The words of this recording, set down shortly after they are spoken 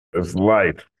It's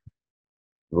life.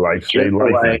 Life stay Just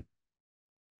lifing. like,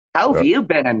 how have Uh, you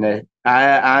been?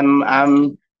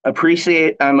 I'm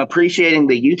appreciating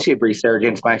the YouTube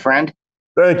resurgence, my friend.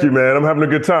 Thank you, man. I'm having a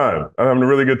good time. I'm having a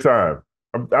really good time.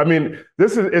 I mean,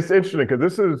 it's interesting because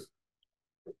this is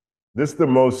the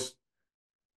most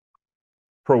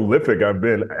prolific I've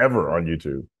been ever on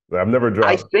YouTube. I've never I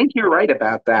dropped. think you're right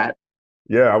about that.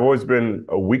 Yeah, I've always been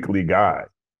a weekly guy.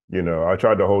 I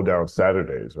tried to hold down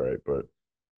Saturdays, right? But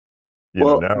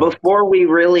Well, now. before we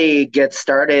really get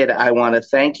started, I want to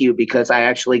thank you because I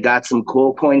actually got some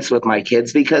cool points with my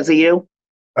kids because of you.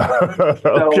 So,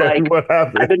 Okay, like, what I've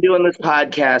happened? been doing this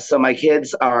podcast. So my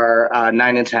kids are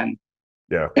 9 and 10,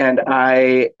 Yeah, and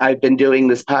I've been doing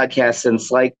this podcast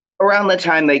since like around the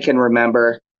time they can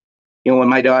remember. When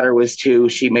my daughter was 2,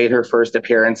 she made her first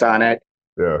appearance on it.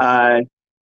 yeah. Uh,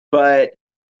 but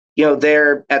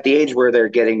they're at the age where they're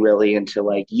getting really into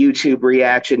like YouTube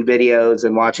reaction videos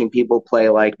and watching people play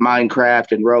like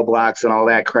Minecraft and Roblox and all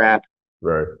that crap.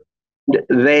 Right.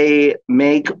 They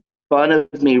make fun of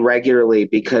me regularly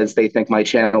because they think my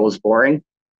channel is boring.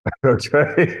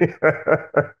 Okay.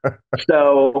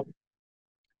 So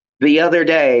the other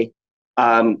day,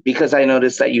 because I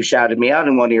noticed that you shouted me out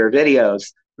in one of your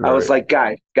videos, I was Right.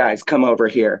 like, guys, come over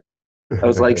here. I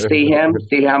was like, see him,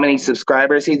 see how many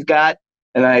subscribers he's got.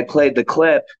 And I played the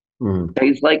clip. Mm.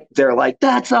 And they're like,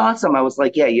 that's awesome. I was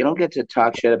like, yeah, you don't get to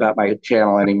talk shit about my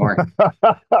channel anymore.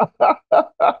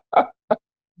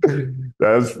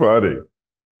 That's funny.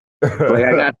 Like,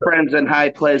 I got friends in high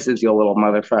places, you little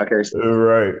motherfuckers.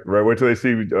 Right, right. Wait till they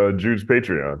see Jude's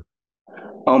Patreon.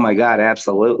 Oh my God,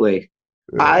 absolutely.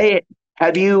 Yeah. I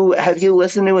have you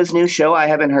listened to his new show? I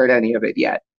haven't heard any of it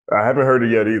yet. I haven't heard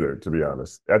it yet either, to be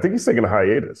honest. I think he's taking a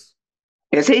hiatus.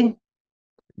 Is he?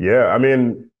 Yeah, I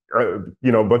mean,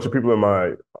 a bunch of people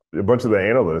a bunch of the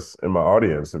analysts in my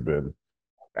audience have been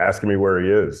asking me where he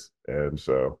is, and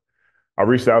so I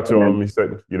reached out to him. And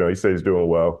He said he's doing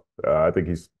well. I think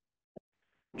he's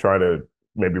trying to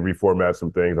maybe reformat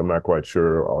some things. I'm not quite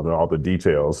sure on all the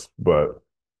details, but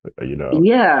yeah,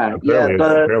 yeah.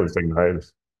 apparently it's taking a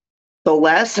hiatus. The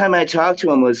last time I talked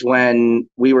to him was when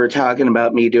we were talking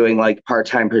about me doing like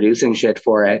part-time producing shit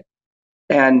for it.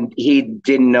 And he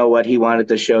didn't know what he wanted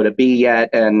the show to be yet.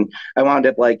 And I wound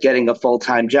up like getting a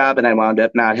full-time job and I wound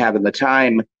up not having the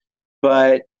time.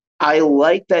 But I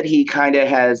like that he kind of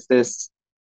has this.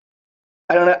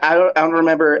 I don't know. I don't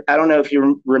remember. I don't know if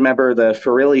you remember the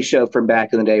Farilli show from back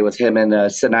in the day with him and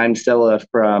Sanaim Stilla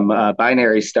from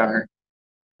Binary Star.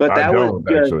 But I that was don't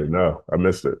just, actually know. I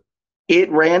missed it. it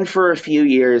ran for a few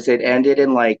years. It ended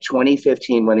in like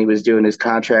 2015 when he was doing his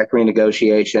contract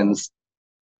renegotiations.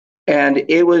 And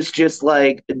it was just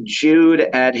like Jude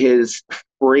at his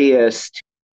freest.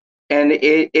 And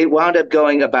it wound up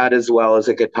going about as well as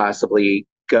it could possibly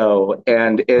go.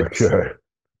 And it's, Okay.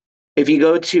 if you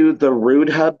go to the Rude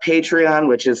Hub Patreon,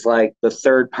 which is like the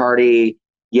third party,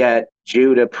 yet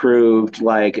Jude approved,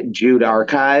 like Jude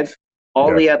archive,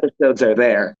 all Yeah. the episodes are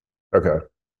there. Okay.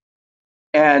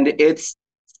 And it's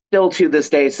still to this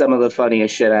day some of the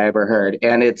funniest shit I ever heard.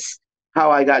 And it's how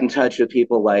I got in touch with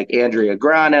people like Andrea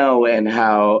Grano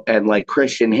and like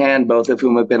Christian Hand, both of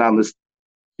whom have been on this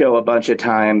show a bunch of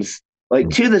times. Like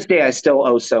to this day, I still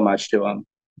owe so much to him.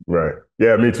 Right.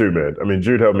 Yeah, me too, man. I mean,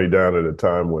 Jude held me down at a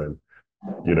time when,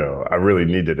 I really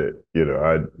needed it.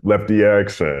 I left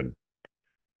DX and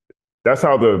that's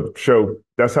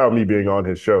how me being on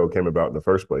his show came about in the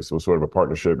first place. It was sort of a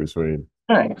partnership between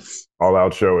Nice. All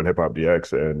Out Show and Hip Hop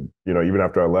DX. And, even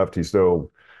after I left, he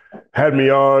still had me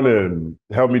on and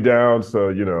held me down.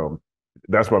 So,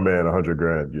 that's my man, 100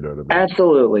 grand, you know what I mean?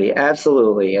 Absolutely,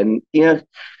 absolutely. And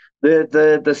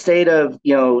the state of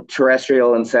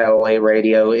terrestrial and satellite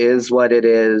radio is what it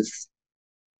is.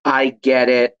 I get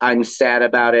it. I'm sad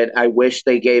about it. I wish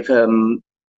they gave him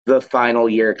the final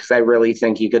year because I really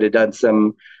think he could have done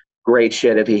some great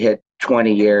shit if he hit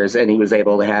 20 years and he was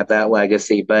able to have that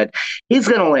legacy. But he's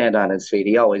going to land on his feet.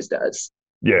 He always does.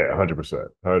 Yeah, 100%.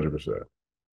 100%.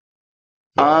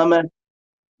 So, Um,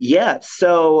 yeah.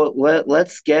 So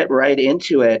let's get right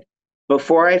into it.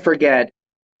 Before I forget,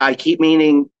 I keep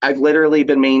meaning, I've literally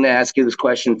been meaning to ask you this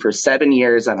question for 7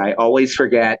 years and I always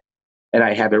forget. And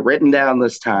I have it written down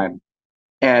this time.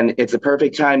 And it's a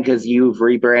perfect time because you've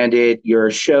rebranded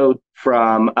your show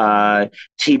from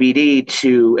TBD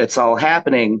to It's All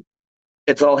Happening.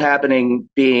 It's All Happening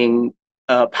being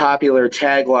a popular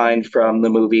tagline from the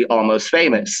movie Almost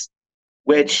Famous,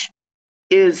 which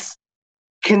is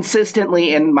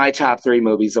consistently in my top 3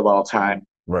 movies of all time,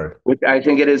 right. which I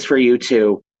think it is for you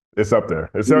too. It's up there.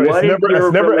 It's What is never it's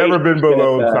your never ever been relationship?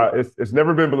 below top. It's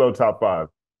never been below top 5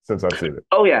 since I've seen it.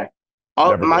 Oh, yeah.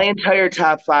 Never my did. entire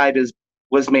top five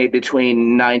was made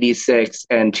between 96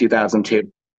 and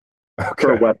 2002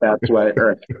 for Okay. what that's what,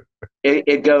 or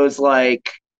it goes like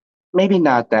maybe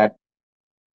not that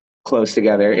close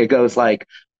together. It goes like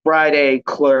Friday,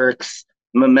 Clerks,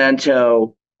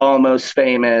 Memento, Almost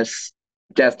Famous,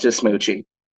 Death to Smoochie.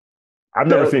 I've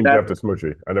never So seen that Death to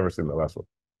Smoochy. I've never seen the last one.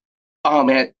 oh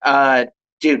man,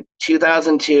 dude,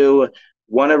 2002,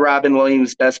 one of Robin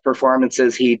Williams' best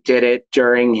performances. He did it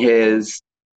during his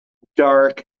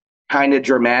dark, kind of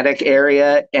dramatic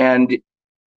area, and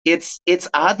it's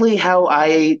oddly how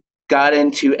I got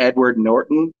into Edward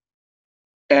Norton.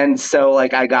 And so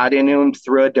like I got into him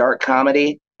through a dark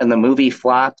comedy and the movie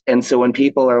flopped. And so when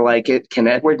people are like, it can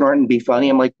Edward Norton be funny?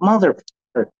 I'm like, mother.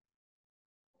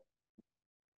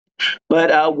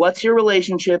 But what's your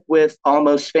relationship with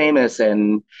Almost Famous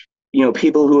and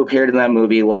people who appeared in that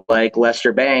movie like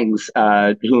Lester Bangs,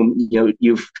 whom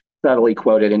you've subtly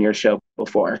quoted in your show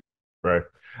before? Right.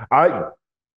 I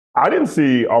I didn't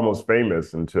see Almost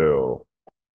Famous until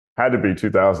had to be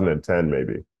 2010,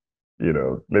 maybe.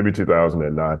 Maybe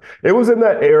 2009. It was in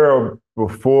that era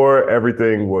before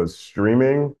everything was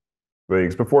streaming. Like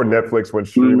it's before Netflix went Mm,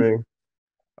 streaming.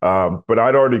 But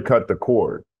I'd already cut the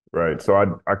cord, right? So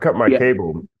I cut my yeah,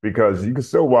 cable because you could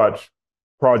still watch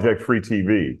Project Free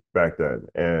TV back then.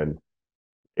 And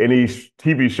any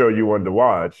TV show you wanted to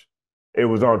watch, it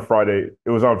was on Friday. It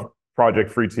was on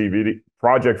Project Free TV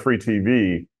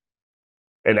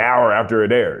an hour after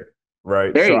it aired,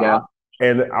 right? there So you go.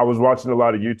 and I was watching a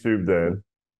lot of YouTube then,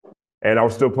 and I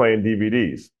was still playing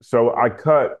DVDs. So I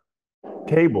cut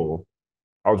cable.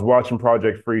 I was watching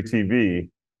Project Free TV,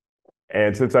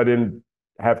 and since I didn't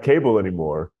have cable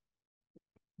anymore,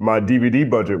 my DVD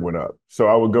budget went up. So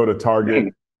I would go to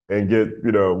Target and get,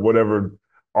 whatever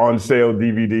on sale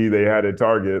DVD they had at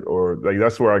Target, or like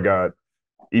that's where I got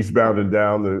Eastbound and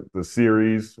Down, the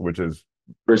series, which is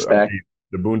Respect.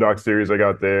 the Boondock series I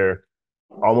got there.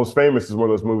 Almost Famous is one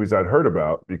of those movies I'd heard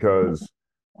about because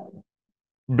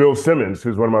Bill Simmons,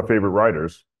 who's one of my favorite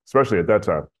writers, especially at that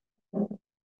time,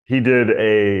 he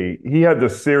had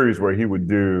this series where he would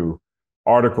do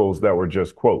articles that were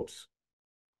just quotes.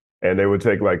 And they would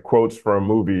take like quotes from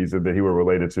movies and then he would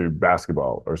relate it to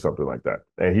basketball or something like that.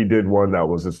 And he did one that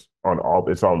was just on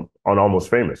Almost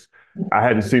Famous. I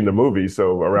hadn't seen the movie,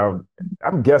 so around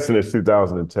I'm guessing it's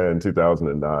 2010,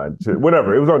 2009,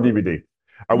 whatever. It was on DVD.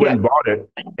 I went Yeah, and bought it,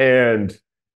 and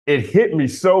it hit me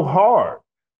so hard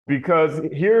because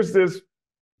here's this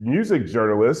music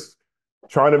journalist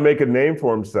trying to make a name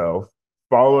for himself,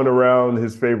 following around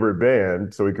his favorite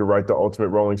band so he could write the ultimate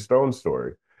Rolling Stone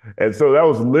story. And so that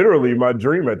was literally my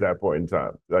dream at that point in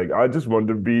time. Like I just wanted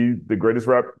to be the greatest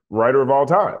rap writer of all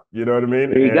time. You know what I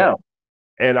mean? there you go.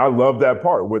 And I love that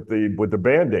part with the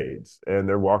band-aids. And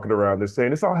they're walking around, they're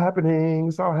saying, it's all happening,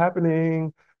 it's all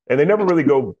happening. And they never really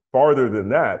go farther than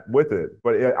that with it.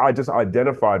 But I just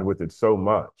identified with it so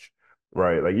much,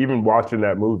 right? Like even watching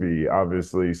that movie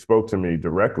obviously spoke to me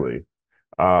directly.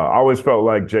 I always felt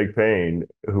like Jake Payne,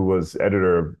 who was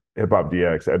editor of Hip Hop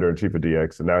DX, editor in chief of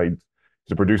DX, and now he's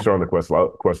a producer on the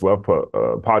Questlove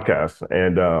podcast,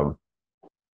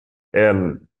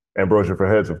 and Ambrosia for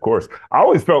Heads, of course. I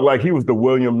always felt like he was the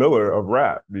William Miller of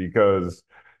rap because,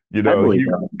 I believe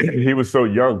he that. he was so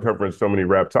young, covering so many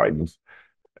rap titans.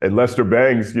 And Lester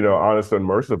Bangs, honest and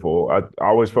merciful. I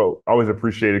always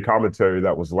appreciated commentary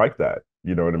that was like that.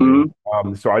 You know what I mean?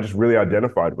 Mhm. So I just really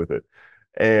identified with it.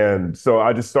 And so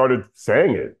I just started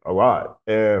saying it a lot.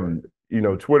 And,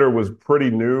 Twitter was pretty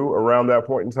new around that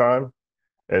point in time.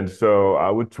 And so I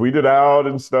would tweet it out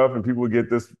and stuff, and people would get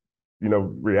this,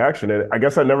 reaction. And I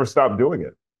guess I never stopped doing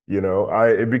it.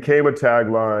 It became a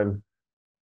tagline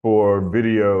for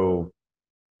video.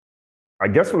 I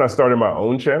guess when I started my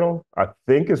own channel, I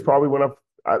think is probably when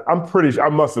I'm pretty sure I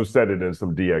must have said it in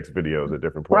some DX videos at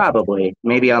different points in time. Probably,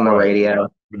 maybe on the But radio.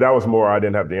 that was more, I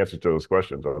didn't have the answer to those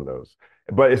questions on those.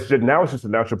 But now it's just a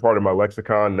natural part of my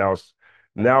lexicon.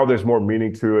 Now there's more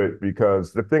meaning to it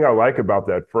because the thing I like about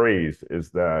that phrase is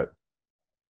that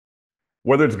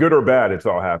whether it's good or bad, it's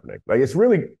all happening. Like it's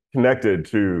really connected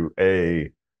to a,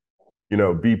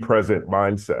 be present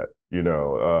mindset,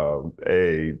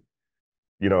 a,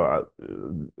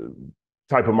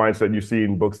 type of mindset you see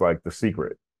in books like The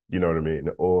Secret, you know what I mean?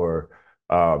 Or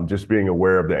just being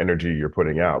aware of the energy you're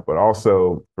putting out. But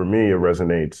also for me, it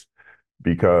resonates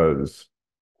because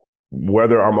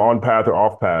whether I'm on path or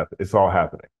off path, it's all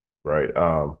happening, right?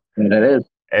 And it is.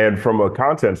 And from a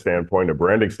content standpoint, a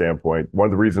branding standpoint, one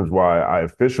of the reasons why I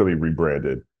officially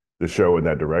rebranded the show in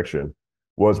that direction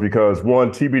was because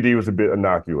one, TBD was a bit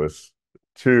innocuous.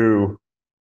 Two,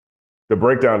 the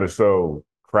breakdown is so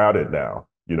crowded now.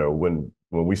 when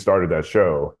we started that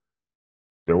show,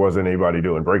 there wasn't anybody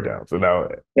doing breakdowns. So now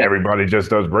Yeah. everybody just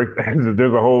does breakdowns.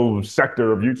 There's a whole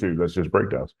sector of YouTube that's just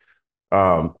breakdowns.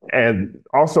 And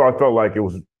also I felt like it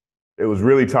was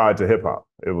really tied to hip hop.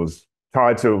 It was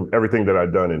tied to everything that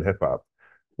I'd done in hip hop.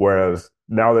 Whereas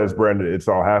now that it's branded, it's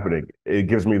all happening. It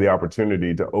gives me the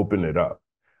opportunity to open it up.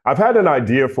 I've had an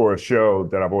idea for a show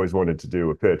that I've always wanted to do,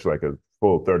 a pitch, like a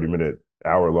full 30-minute,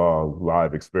 hour-long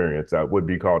live experience that would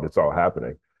be called It's All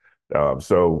Happening.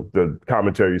 So the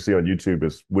commentary you see on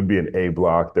YouTube would be an A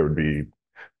block. There would be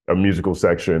a musical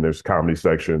section, there's comedy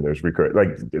section, there's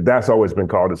like that's always been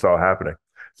called It's All Happening.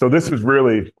 So this is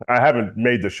really, I haven't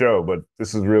made the show, but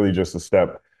this is really just a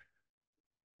step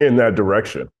in that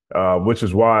direction, which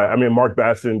is why, I mean, Mark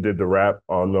Basson did the rap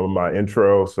on my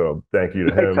intro. So thank you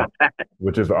to him,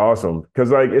 which is awesome.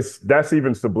 Cause like that's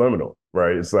even subliminal,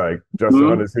 right? It's like Justin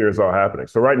Hunte is here, it's all happening.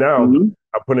 So right now I'm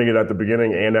putting it at the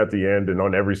beginning and at the end and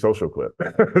on every social clip.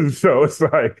 So it's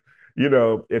like,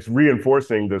 it's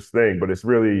reinforcing this thing, but it's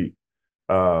really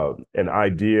an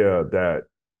idea that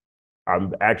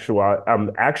I'm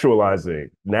actualizing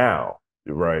now,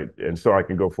 right? And so I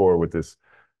can go forward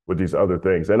with these other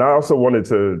things. And I also wanted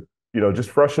to, just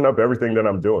freshen up everything that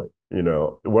I'm doing.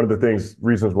 One of the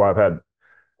reasons why I've had,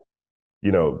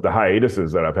 the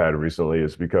hiatuses that I've had recently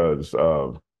is because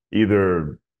of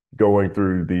either going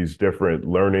through these different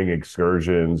learning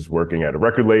excursions, working at a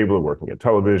record label, or working at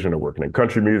television, or working in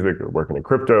country music, or working in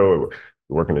crypto, or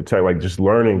working in tech, like just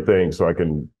learning things so I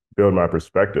can build my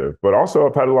perspective. But also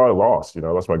I've had a lot of loss. I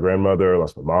lost my grandmother, I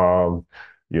lost my mom,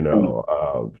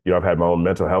 I've had my own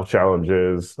mental health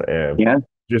challenges, and Yeah.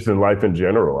 just in life in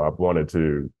general,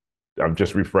 I've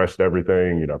just refreshed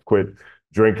everything. I've quit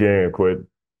drinking, quit,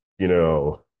 Good I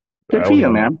for don't you,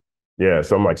 even, man. yeah.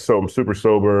 So I'm super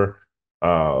sober.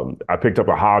 I picked up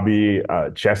a hobby.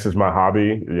 Chess is my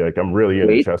hobby. Like I'm really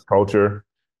into Wait. chess culture.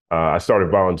 I started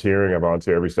volunteering. I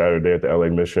volunteer every Saturday at the LA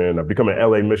Mission. I've become an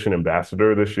LA Mission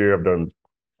ambassador this year. I've done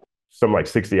some like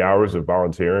 60 hours of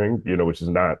volunteering, which is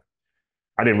not,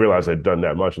 I didn't realize I'd done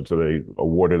that much until they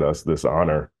awarded us this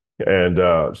honor. And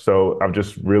so I've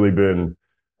just really been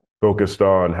focused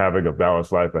on having a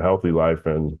balanced life, a healthy life,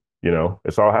 and,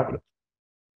 it's all happening.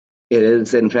 It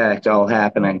is, in fact, all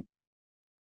happening.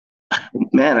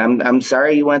 Man, I'm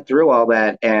sorry you went through all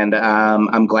that, and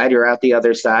I'm glad you're out the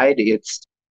other side.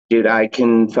 Dude, I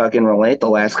can fucking relate. The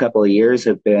last couple of years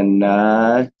have been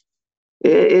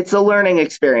it's a learning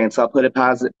experience. I'll put it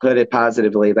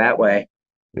positively that way.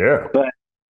 Yeah. But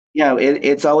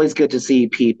it's always good to see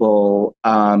people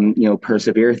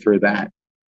persevere through that.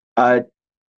 Uh,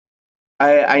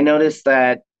 I noticed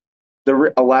that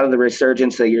a lot of the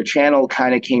resurgence of your channel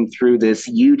kind of came through this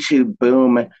YouTube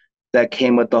boom that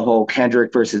came with the whole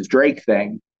Kendrick versus Drake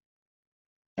thing.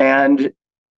 And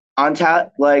on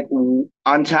top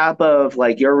of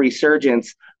like your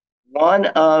resurgence, one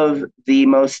of the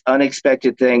most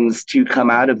unexpected things to come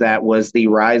out of that was the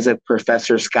rise of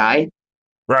Professor Sky.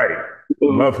 Right.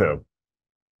 Love him.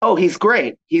 Oh, he's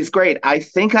great. He's great. I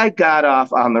think I got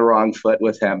off on the wrong foot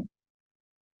with him.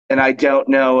 And I don't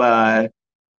know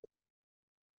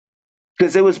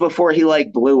because it was before he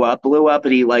like blew up,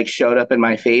 and he like showed up in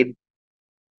my feed.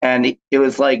 And it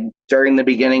was like during the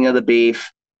beginning of the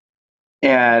beef.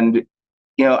 And,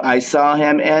 I saw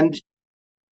him. And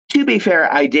to be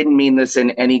fair, I didn't mean this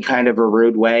in any kind of a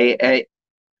rude way.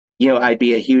 I'd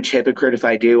be a huge hypocrite if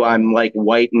I do. I'm like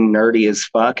white and nerdy as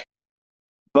fuck.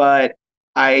 But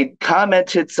I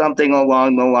commented something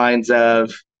along the lines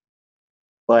of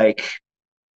like,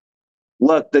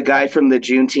 look, the guy from the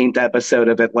Juneteenth episode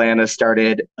of Atlanta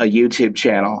started a YouTube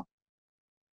channel.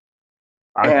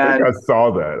 I think And I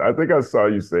saw that. I think I saw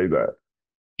you say that.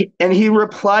 he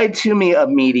replied to me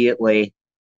immediately.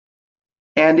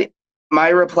 And my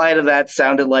reply to that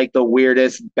sounded like the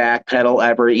weirdest backpedal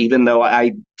ever, even though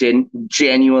I didn't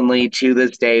genuinely to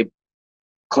this day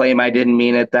claim I didn't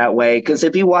mean it that way. Because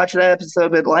if you watch that episode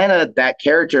of Atlanta, that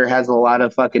character has a lot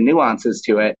of fucking nuances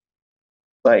to it.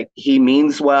 Like he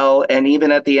means well, and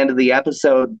even at the end of the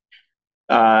episode,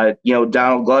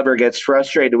 Donald Glover gets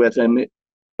frustrated with him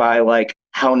by like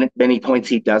how many points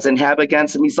he doesn't have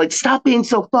against him. He's like, "Stop being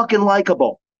so fucking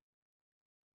likable."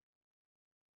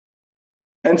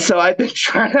 And so I've been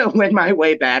trying to win my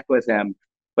way back with him,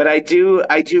 but I do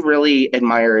really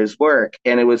admire his work,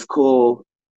 and it was cool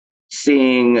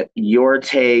seeing your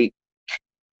take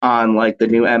on like the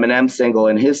new Eminem single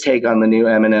and his take on the new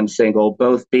Eminem single,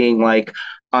 both being like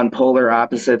on polar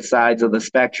opposite sides of the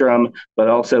spectrum, but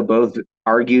also both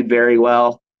argued very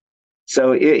well.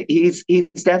 So he's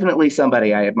definitely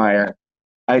somebody I admire.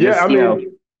 I Yeah, just, I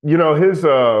mean, his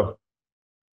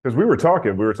because we were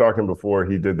talking before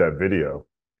he did that video,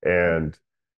 and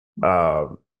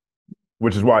um,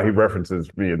 which is why he references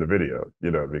me in the video,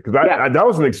 because Yeah. that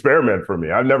was an experiment for me.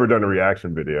 I've never done a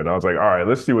reaction video, and I was like, all right,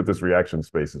 let's see what this reaction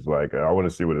space is like. I want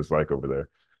to see what it's like over there.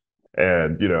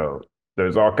 And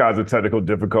there's all kinds of technical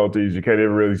difficulties. You can't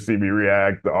even really see me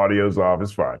react. The audio's off.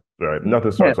 It's fine, right?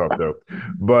 Nothing Yeah. starts off though.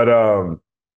 But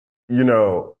you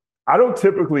know, I don't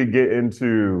typically get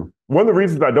into one of the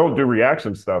reasons I don't do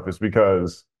reaction stuff is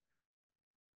because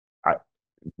I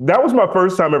that was my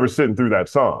first time ever sitting through that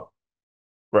song,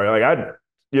 right? Like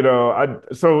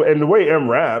so and the way M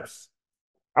raps,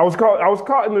 I was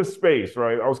caught in this space,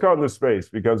 right? I was caught in this space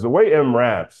because the way M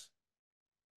raps,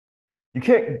 you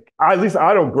can't at least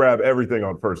I don't grab everything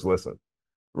on first listen.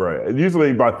 Right.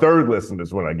 Usually by third listen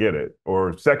is when I get it,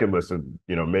 or second listen,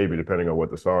 maybe depending on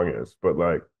what the song is. But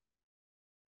like,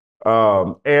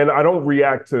 and I don't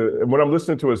react to when I'm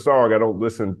listening to a song. I don't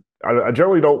listen. I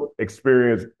generally don't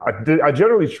experience. I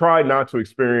generally try not to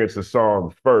experience the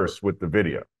song first with the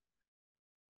video.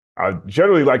 I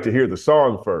generally like to hear the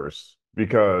song first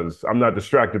because I'm not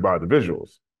distracted by the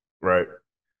visuals, right?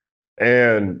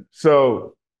 And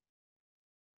so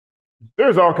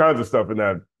there's all kinds of stuff in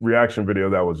that reaction video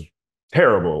that was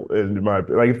terrible in my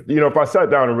like if I sat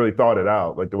down and really thought it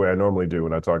out like the way I normally do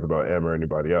when I talk about M or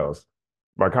anybody else,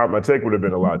 my take would have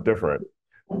been a lot different,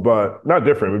 but not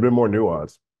different. It would have been more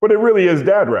nuanced. But it really is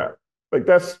dad rap. Like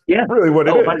that's Yeah. really what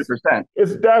it Oh, is. 100%.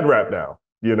 It's dad rap now,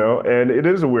 and it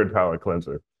is a weird palate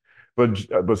cleanser.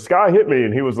 But Sky hit me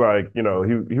and he was like, he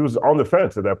was on the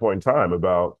fence at that point in time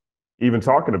about even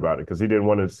talking about it because he didn't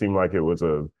want it to seem like it was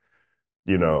a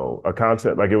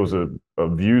content like it was a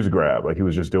views grab, like he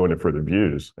was just doing it for the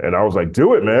views. And I was like,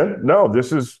 do it, man. No,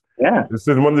 Yeah. this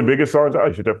is one of the biggest songs out.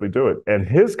 You should definitely do it. And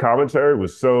his commentary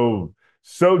was so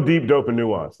deep, dope, and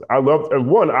nuanced. I loved, and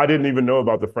one, I didn't even know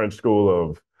about the French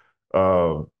school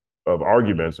of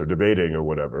arguments or debating or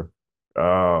whatever.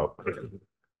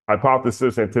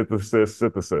 Hypothesis, antithesis,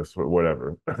 synthesis, or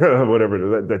whatever,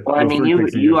 whatever Well, I those mean, three you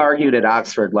things he you used. argued at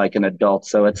Oxford like an adult,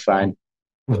 so it's fine.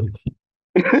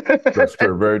 That's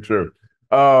true, very true.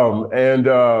 And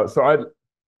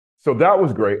so that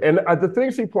was great. And the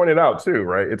things he pointed out too,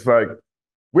 right? It's like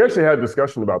we actually had a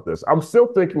discussion about this. I'm still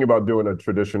thinking about doing a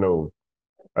traditional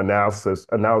analysis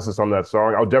on that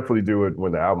song. I'll definitely do it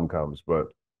when the album comes, but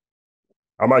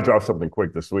I might drop something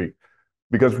quick this week.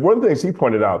 Because one of the things he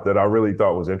pointed out that I really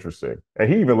thought was interesting, and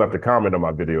he even left a comment on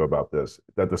my video about this,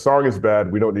 that the song is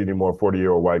bad. We don't need any more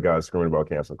 40-year-old white guys screaming about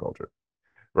cancel culture.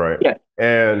 Right. Yeah.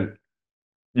 And,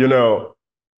 you know,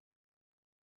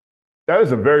 that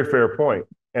is a very fair point.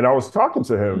 And I was talking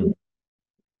to him,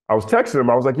 I was texting him,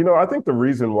 I was like, I think the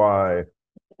reason why,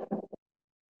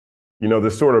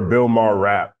 this sort of Bill Maher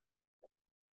rap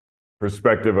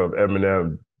perspective of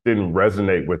Eminem didn't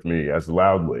resonate with me as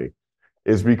loudly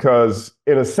is because,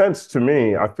 in a sense, to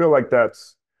me, I feel like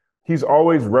he's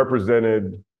always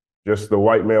represented just the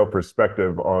white male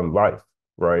perspective on life,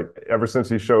 right? Ever since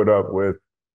he showed up with,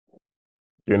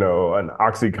 an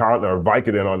OxyContin or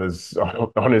Vicodin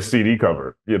on his CD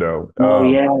cover, Oh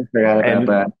yeah, I forgot about and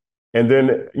that. and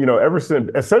then ever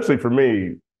since, essentially for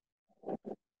me,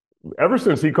 ever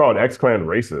since he called X-Clan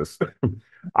racist,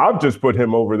 I've just put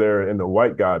him over there in the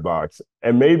white guy box,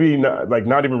 and maybe not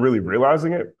even really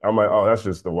realizing it. I'm like, oh, that's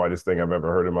just the whitest thing I've ever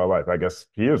heard in my life. I guess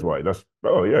he is white.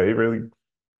 Oh yeah, he really.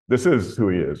 This is who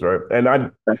he is, right? And I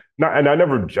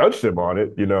never judged him on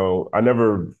it.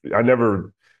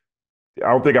 I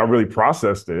don't think I really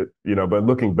processed it, but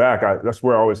looking back, that's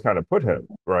where I always kind of put him,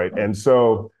 right? And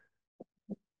so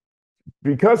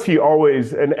because he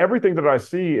always, and everything that I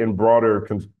see in broader,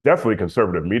 definitely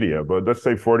conservative media, but let's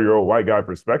say 40-year-old white guy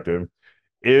perspective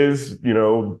is,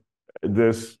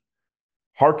 this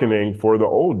hearkening for the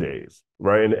old days,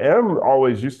 right? And M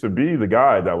always used to be the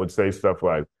guy that would say stuff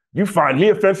like, you find me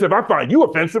offensive, I find you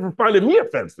offensive for finding me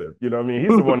offensive. You know what I mean?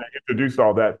 He's the one that introduced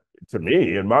all that to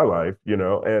me in my life,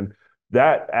 and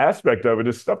that aspect of it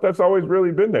is stuff that's always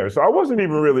really been there. So I wasn't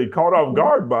even really caught off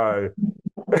guard by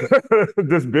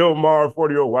this Bill Maher,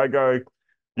 40-year-old white guy,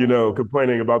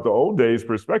 complaining about the old days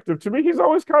perspective. To me, he's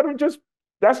always kind of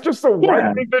that's just a white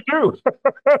Yeah, thing to do.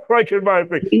 Like in my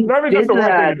opinion. he Not even just did a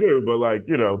white thing to that. do, but like,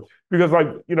 because like,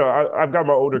 I've got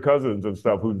my older cousins and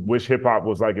stuff who wish hip hop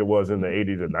was like it was in the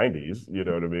 80s and 90s, you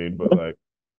know what I mean? But like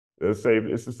it's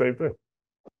the same thing.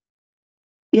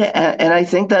 Yeah, and I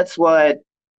think that's what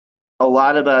a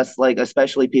lot of us, like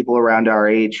especially people around our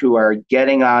age who are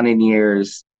getting on in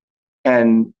years,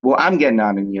 and well, I'm getting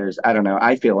on in years. I don't know.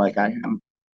 I feel like I am,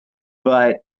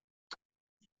 but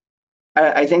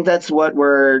I think that's what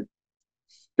we're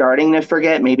starting to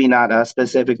forget, maybe not us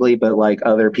specifically, but like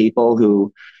other people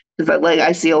who, because like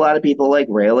I see a lot of people like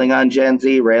railing on Gen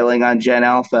Z, railing on Gen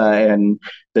Alpha, and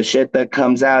the shit that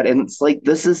comes out, and it's like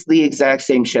this is the exact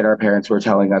same shit our parents were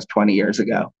telling us 20 years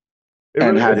ago. It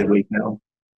And really how is. did we know?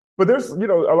 But there's, a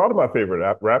lot of my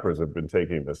favorite rappers have been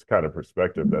taking this kind of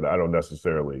perspective that I don't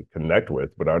necessarily connect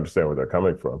with, but I understand where they're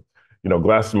coming from.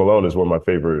 Glass Malone is one of my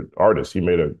favorite artists. He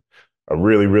made a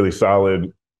really, really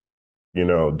solid,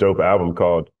 dope album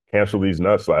called Cancel These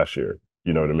Nuts last year.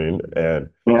 You know what I mean? And,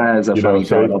 Yeah, it's a funny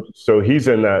so title. he's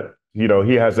in that, he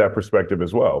has that perspective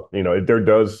as well. There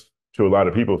does, to a lot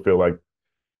of people, feel like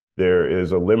there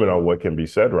is a limit on what can be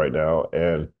said right now.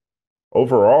 And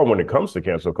overall, when it comes to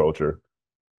cancel culture,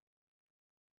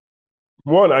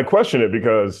 one, I question it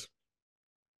because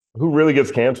who really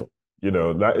gets canceled?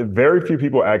 Very few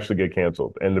people actually get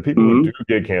canceled. And the people who Hmm. do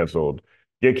get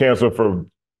canceled for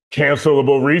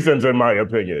cancelable reasons, in my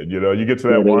opinion. You get to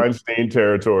that Maybe. Weinstein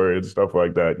territory and stuff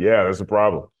like that. Yeah, that's a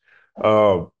problem.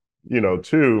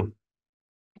 Two,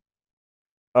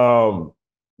 um,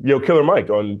 Killer Mike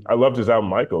I loved his album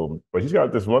Michael, but he's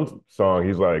got this one song,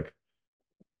 he's like,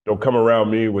 don't come around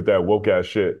me with that woke ass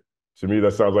shit. To me,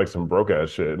 that sounds like some broke ass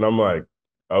shit. And I'm like,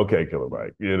 okay, Killer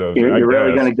Mike, I You're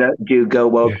really guess. gonna go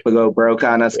woke, go broke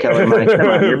on us, Killer Mike? Come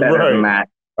on, you're better than Right.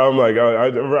 that. I'm like,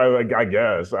 I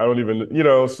guess. I don't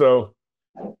even, so,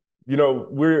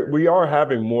 we are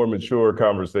having more mature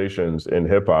conversations in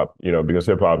hip hop, because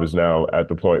hip hop is now at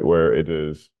the point where it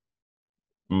is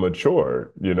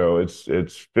mature.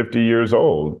 It's 50 years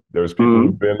old. There's people Hmm.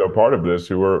 who've been a part of this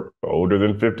who are older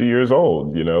than 50 years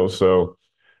old, so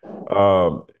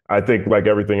I think like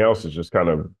everything else is just kind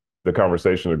of the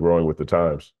conversation of growing with the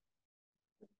times.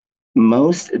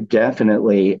 Most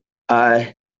definitely. Uh,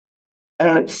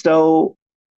 so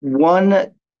one,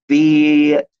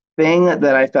 the thing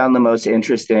that I found the most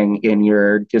interesting in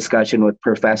your discussion with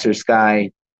Professor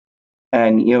Sky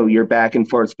and your back and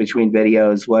forth between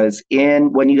videos was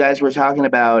in when you guys were talking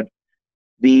about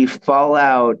the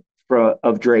fallout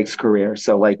of Drake's career.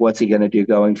 So like, what's he going to do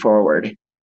going forward?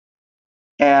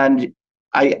 And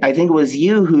I think it was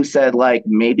you who said like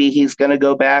maybe he's going to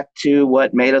go back to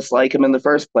what made us like him in the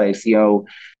first place.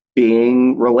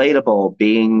 Being relatable,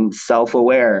 being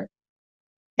self-aware.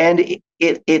 And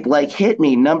it like hit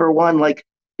me, number one, like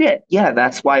shit, yeah,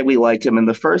 that's why we liked him in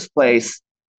the first place.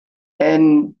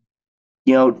 And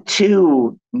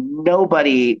two,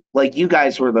 nobody, like, you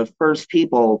guys were the first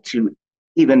people to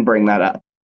even bring that up.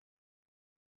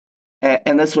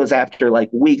 And this was after like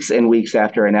weeks and weeks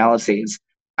after analyses.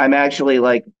 I'm actually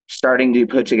like starting to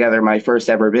put together my first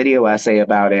ever video essay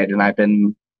about it, and I've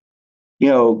been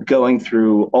going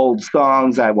through old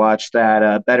songs. I watched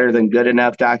that Better Than Good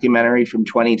Enough documentary from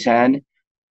 2010,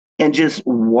 and just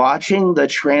watching the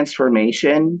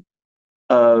transformation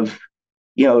of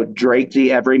Drake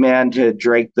the everyman to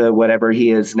Drake the whatever he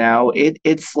is now.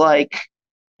 It's like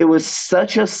it was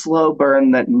such a slow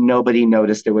burn that nobody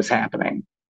noticed it was happening.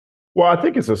 Well, I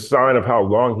think it's a sign of how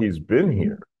long he's been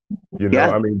here.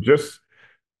 Yeah. I mean, just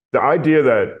the idea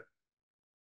that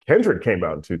Kendrick came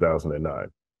out in 2009,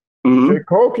 J. Hmm.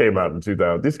 Cole came out in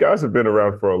 2000. These guys have been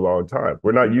around for a long time.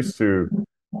 We're not used to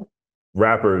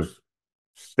rappers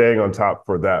staying on top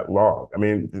for that long. I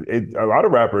mean, a lot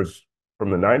of rappers from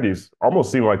the 90s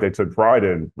almost seem like they took pride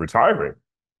in retiring.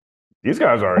 These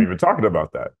guys aren't even talking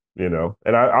about that,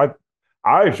 And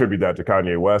I attribute that to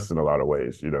Kanye West in a lot of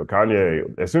ways.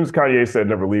 Kanye, as soon as Kanye said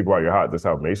never leave while you're hot, that's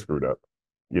how May screwed up.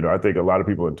 I think a lot of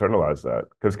people internalize that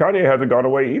because Kanye hasn't gone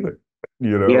away either.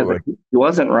 Yeah, Like, he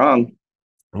wasn't wrong.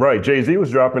 right. Jay-Z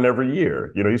was dropping every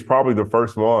year. He's probably the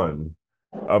first one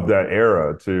of that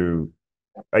era to,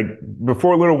 like,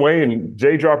 before Lil Wayne,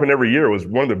 Jay dropping every year was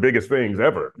one of the biggest things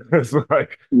ever. It's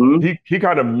like Hmm. he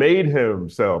kind of made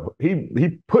himself,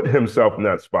 he put himself in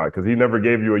that spot because he never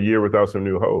gave you a year without some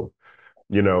new hope,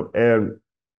 and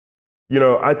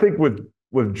I think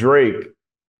with Drake,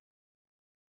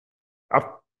 I've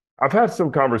I've had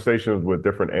some conversations with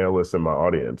different analysts in my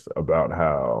audience about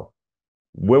how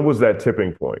when was that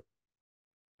tipping point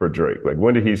for Drake? Like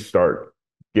when did he start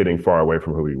getting far away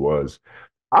from who he was?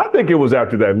 I think it was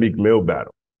after that Meek Mill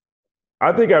battle.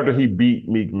 I think after he beat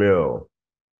Meek Mill,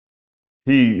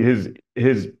 his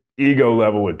ego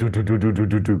level went do do do do do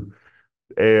do do,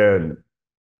 and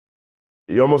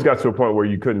he almost got to a point where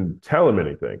you couldn't tell him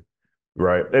anything,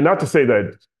 right? And not to say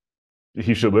that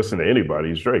he should listen to anybody.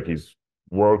 He's Drake. He's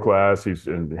world class. He's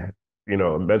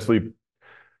immensely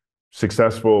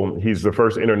successful. He's the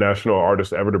first international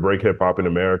artist ever to break hip hop in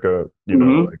America.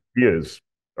 Hmm. Like he is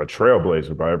a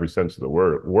trailblazer by every sense of the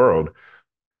world,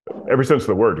 every sense of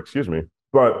the word. Excuse me.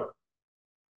 But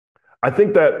I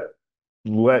think that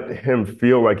let him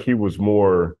feel like he was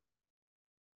more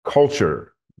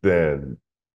culture than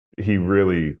he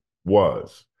really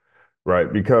was,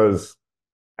 right? Because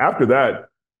after that,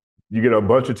 you get a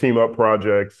bunch of team up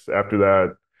projects. After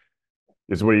that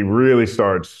is when he really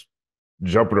starts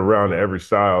jumping around to every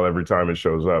style every time it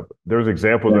shows up. There's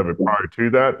examples of it prior to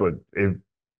that, but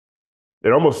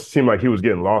it almost seemed like he was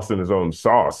getting lost in his own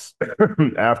sauce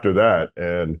after that.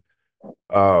 And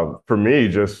for me,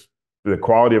 just the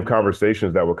quality of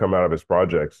conversations that would come out of his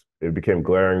projects, it became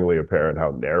glaringly apparent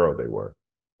how narrow they were.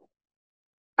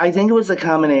 I think it was a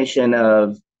combination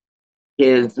of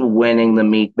his winning the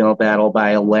Meek Mill battle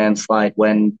by a landslide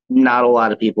when not a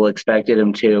lot of people expected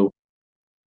him to,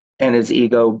 and his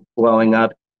ego blowing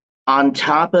up, on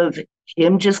top of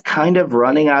him just kind of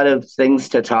running out of things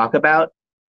to talk about.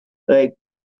 Like,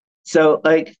 so,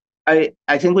 like, I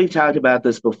think we've talked about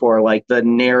this before, like the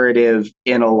narrative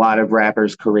in a lot of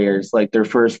rappers' careers. Like, their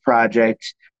first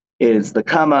project is the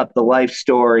come up, the life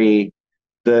story.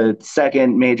 The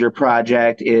second major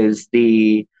project is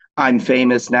the I'm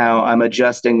famous now, I'm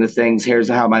adjusting the things, here's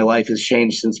how my life has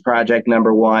changed since project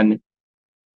number one.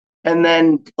 And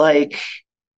then, like,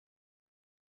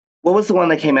 what was the one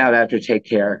that came out after Take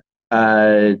Care?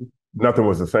 Uh, Nothing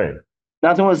was the same.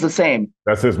 Nothing was the same.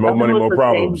 That's his Mo Nothing Money, was Mo the same.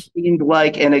 Problems. Seemed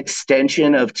like an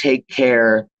extension of Take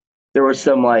Care. There were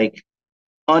some like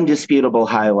undisputable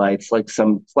highlights, like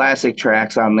some classic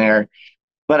tracks on there.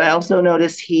 But I also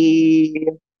noticed he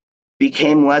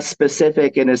became less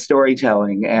specific in his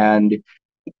storytelling. And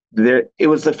it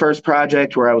was the first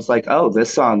project where I was like, oh,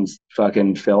 this song's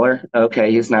fucking filler.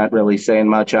 Okay, he's not really saying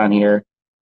much on here.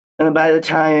 And then by the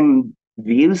time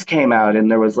Views came out, and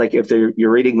there was like, if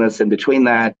you're reading this in between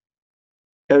that,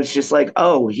 it was just like,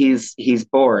 oh, he's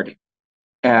bored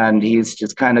and he's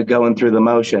just kind of going through the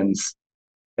motions.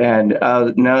 And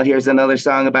no, here's another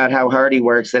song about how hard he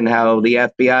works and how the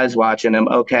FBI is watching him.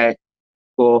 Okay,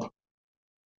 cool.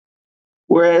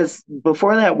 Whereas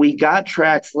before that, we got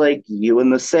tracks like "You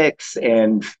and the Six"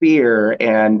 and "Fear"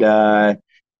 and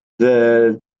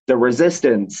the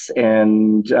Resistance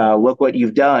and "Look What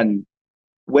You've Done,"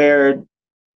 where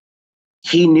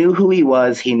he knew who he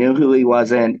was, he knew who he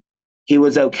wasn't, he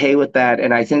was okay with that,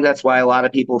 and I think that's why a lot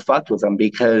of people fucked with him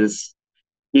because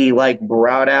he like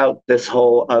brought out this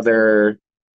whole other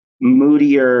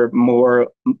moodier, more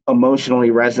emotionally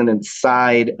resonant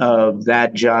side of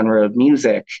that genre of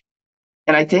music.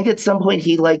 And I think at some point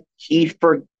he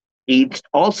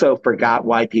also forgot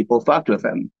why people fucked with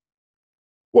him.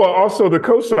 Well, also the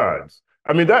cosigns.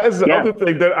 I mean, that is the Yeah. other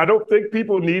thing that I don't think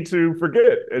people need to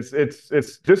forget.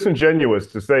 It's disingenuous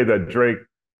to say that Drake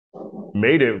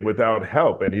made it without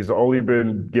help and he's only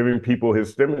been giving people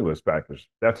his stimulus package.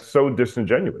 That's so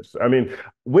disingenuous. I mean,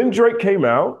 when Drake came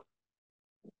out,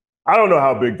 I don't know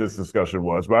how big this discussion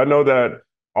was, but I know that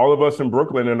all of us in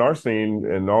Brooklyn in our scene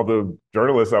and all the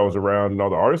journalists I was around and all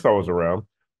the artists I was around,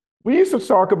 we used to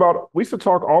talk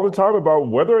all the time about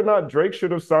whether or not Drake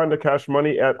should have signed to Cash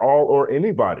Money at all or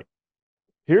anybody.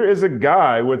 Here is a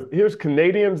guy here's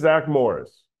Canadian Zach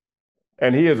Morris,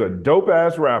 and he is a dope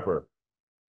ass rapper.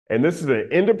 And this is an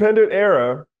independent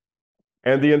era,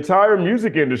 and the entire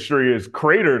music industry is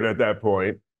cratered at that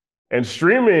point, and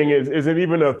streaming isn't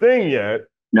even a thing yet.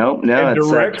 Nope, no, And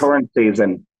it's torrent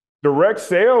season. direct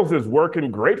sales is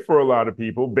working great for a lot of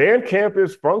people. Bandcamp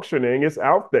is functioning, it's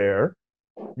out there.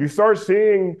 You start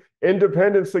seeing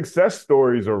independent success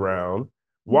stories around.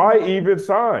 Why even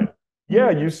sign? Yeah,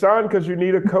 you sign because you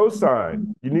need a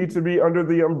cosign. You need to be under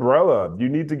the umbrella. You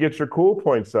need to get your cool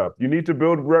points up. You need to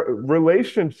build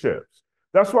relationships.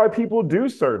 That's why people do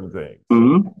certain things.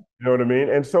 Mm-hmm. You know what I mean?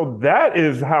 And so that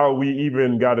is how we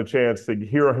even got a chance to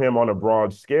hear him on a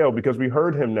broad scale because we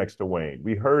heard him next to Wayne.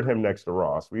 We heard him next to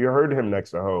Ross. We heard him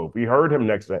next to Hov. We heard him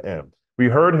next to M. We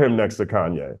heard him next to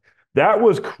Kanye. That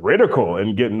was critical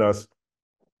in getting us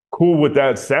cool with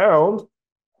that sound.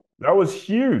 That was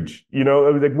huge. You know,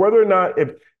 like whether or not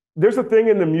if there's a thing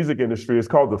in the music industry, it's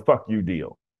called the fuck you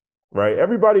deal, right?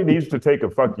 Everybody needs to take a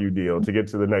fuck you deal to get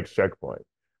to the next checkpoint,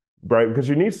 right? Because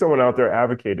you need someone out there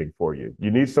advocating for you. You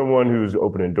need someone who's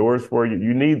opening doors for you.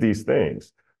 You need these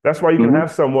things. That's why you can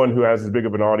have someone who has as big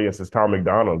of an audience as Tom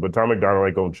McDonald, but Tom McDonald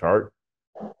ain't gonna chart.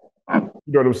 You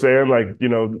know what I'm saying? Like, you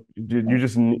know, you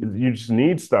just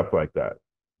need stuff like that.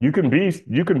 You can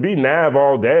be Nav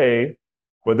all day,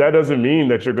 but that doesn't mean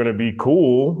that you're going to be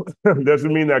cool.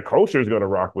 Doesn't mean that culture is going to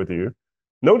rock with you.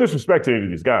 No disrespect to any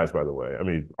of these guys, by the way. I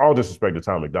mean, all disrespect to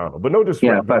Tom McDonald, but no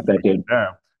disrespect Yeah, fuck that dude.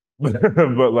 to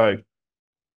Nav. But like,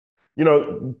 you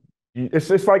know, it's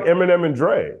like Eminem and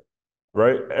Dre,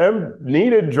 right? M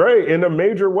needed Dre in a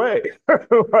major way.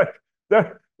 Like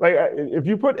that, like if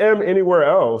you put M anywhere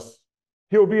else,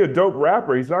 he'll be a dope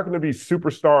rapper. He's not going to be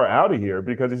superstar out of here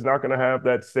because he's not going to have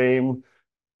that same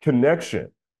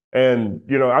connection. And,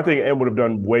 I think M would have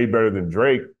done way better than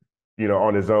Drake,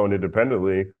 on his own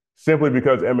independently, simply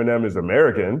because Eminem is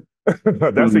American.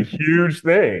 That's a Mhm. huge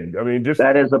thing. I mean, just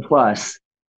That is a plus.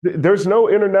 there's no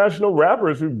international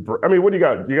rappers I mean, what do you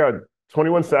got? You got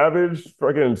 21 Savage,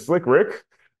 fucking Slick Rick,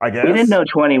 I We didn't guess. know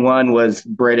 21 was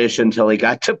British until he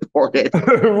got deported.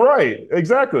 Right,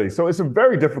 exactly. So it's a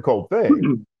very difficult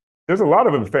thing. There's a lot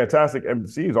of fantastic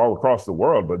MCs all across the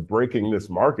world, but breaking this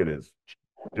market is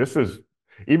this is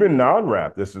even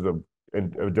non-rap. This is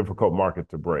a difficult market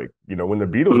to break. When the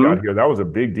Beatles got Mhm. here, that was a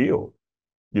big deal.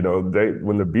 They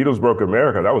when the Beatles broke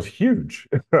America, that was huge.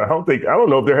 I don't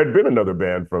know if there had been another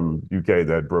band from UK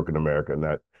that had broken America in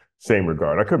that same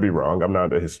regard. I could be wrong. I'm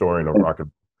not a historian of rock, Oh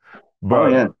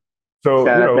but yeah. so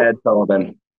Shout out to Ed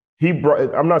Sullivan. he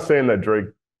brought. I'm not saying that Drake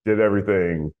did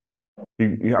everything.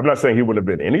 I'm not saying he wouldn't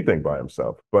have been anything by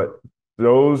himself, but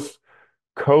those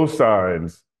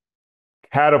cosigns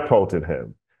catapulted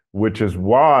him, which is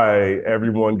why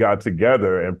everyone got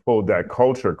together and pulled that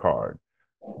culture card.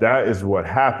 That is what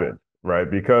happened, right?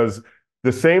 Because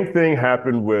the same thing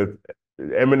happened with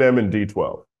Eminem and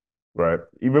D12, right?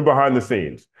 Even behind the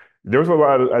scenes, there was a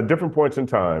lot of, at different points in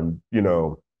time,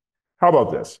 how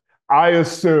about this? I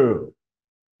assume,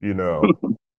 you know,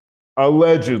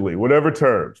 allegedly, whatever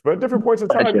terms, but at different points in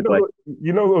time, Allegedly.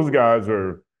 those guys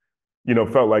are,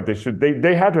 felt like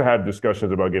they had to have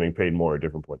discussions about getting paid more at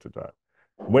different points in time.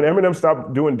 When Eminem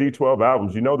stopped doing D12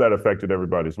 albums, that affected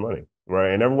everybody's money, right?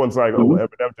 And everyone's like, oh, Mhm. well,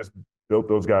 Eminem just built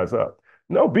those guys up.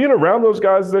 No, being around those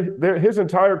guys, his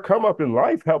entire come up in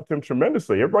life helped him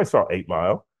tremendously. Everybody saw 8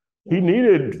 Mile. He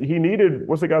needed,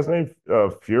 what's the guy's name?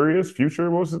 Furious,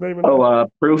 Future, what was his name in Oh, that?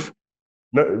 Proof.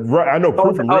 No, right, I know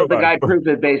Proof in real The life. guy Proof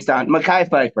is based on Mackay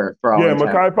Pfeiffer for all Yeah,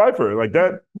 intents. Mackay Piper. Like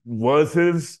that was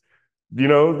his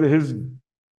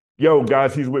yo,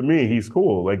 guys, he's with me. He's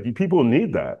cool. Like people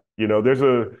need that. There's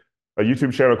a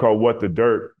YouTube channel called What the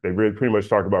Dirt. They really pretty much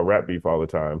talk about rap beef all the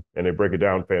time, and they break it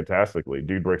down fantastically.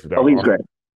 Dude breaks it Oh, down he's awesome. great.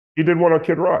 He did one on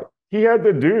Kid Rock. He had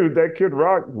the dude that Kid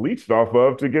Rock leached off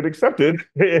of to get accepted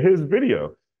in his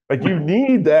video. Like you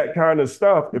need that kind of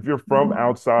stuff if you're from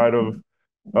outside of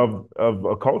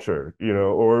a culture,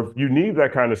 or if you need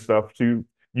that kind of stuff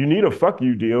you need a fuck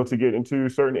you deal to get into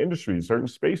certain industries, certain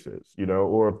spaces,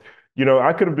 or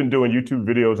I could have been doing YouTube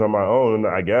videos on my own,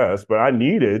 I guess, but I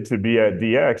needed to be at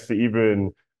DX to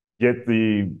even get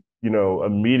the,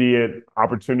 immediate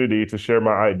opportunity to share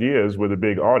my ideas with a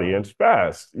big audience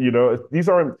fast. These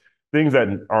aren't things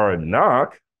that are a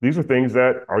knock. These are things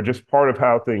that are just part of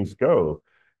how things go.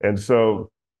 And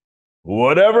so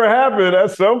whatever happened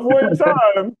at some point in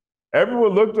time,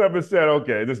 everyone looked up and said,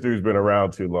 okay, this dude's been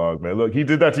around too long, man. Look, he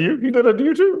did that to you. He did that to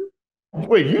you too.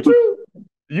 Wait, you too?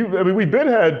 I mean, we've been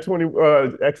had 20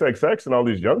 XXX and all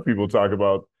these young people talk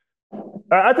about.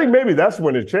 I think maybe that's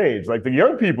when it changed. Like the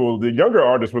young people, the younger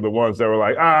artists were the ones that were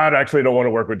like, I actually don't want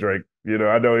to work with Drake.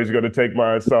 I know he's going to take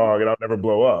my song and I'll never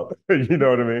blow up. You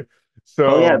know what I mean?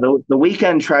 Oh yeah, So the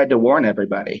weekend tried to warn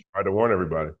everybody. I had to warn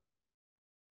everybody.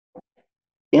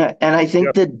 Yeah, and I Yeah,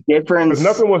 think the because difference,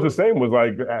 nothing was the same. Was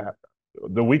like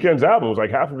the Weeknd's album was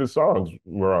like half of his songs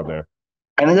were on there.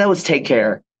 I think that was Take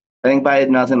Care. I think by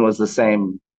Nothing was the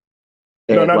same.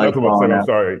 They No, had not like nothing but the fallen same. I'm out.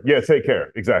 sorry. Yeah, Take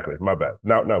Care. Exactly. My bad.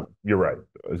 No, no, you're right.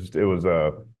 It was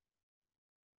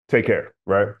Take Care,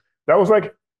 right? That was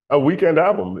like a Weeknd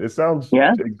album. It sounds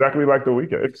Yeah, exactly like the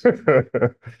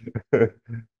Weeknd.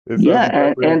 It sounds yeah, exactly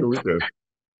like the and Weeknd.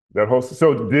 That whole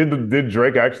so did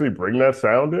Drake actually bring that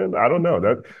sound in? I don't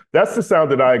know. That's the sound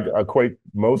that I equate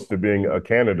most to being a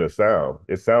Canada sound.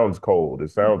 It sounds cold.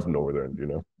 It sounds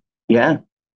northern. yeah,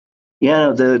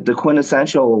 yeah. The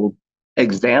quintessential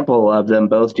example of them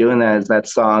both doing that is that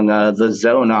song, "The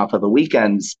Zone" off of the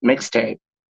Weekend's mixtape,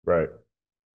 Right.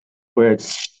 where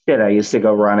it's shit. I used to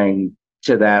go running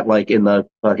to that like in the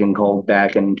fucking cold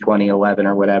back in 2011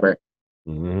 or whatever.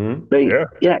 But Yeah.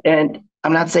 yeah, and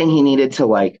I'm not saying he needed to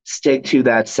like stick to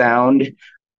that sound.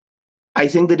 I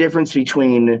think the difference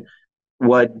between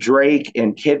what Drake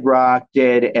and Kid Rock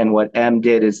did and what M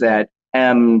did is that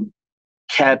M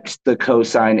kept the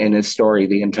cosign in his story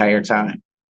the entire time.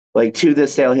 Like to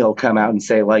this day, he'll come out and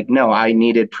say, like, no, I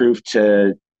needed proof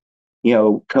to,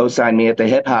 co-sign me at the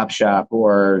hip hop shop.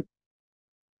 Or Yeah.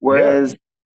 whereas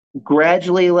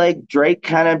gradually, like Drake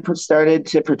kind of started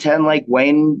to pretend like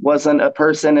Wayne wasn't a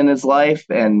person in his life,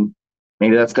 and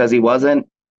maybe that's because he wasn't.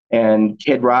 And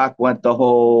Kid Rock went the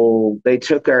whole they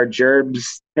took our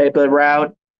gerbs type of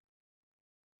route.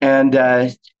 And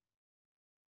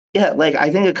Yeah, like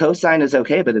I think a cosign is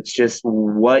okay, but it's just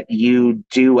what you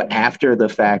do after the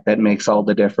fact that makes all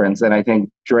the difference. And I think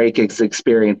Drake is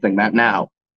experiencing that now.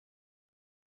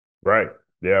 Right.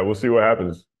 Yeah, we'll see what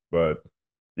happens. But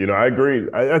I agree.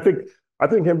 I think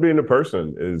him being a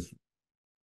person is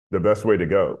the best way to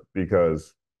go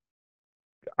because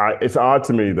it's odd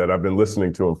to me that I've been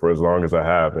listening to him for as long as I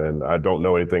have, and I don't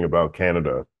know anything about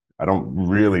Canada. I don't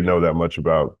really know that much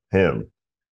about him.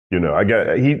 I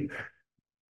get he,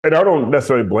 and I don't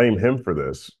necessarily blame him for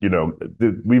this.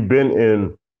 We've been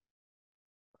in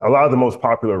a lot of the most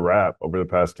popular rap over the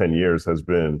past 10 years has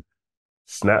been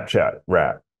Snapchat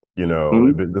rap.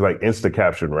 Mhm. It's like insta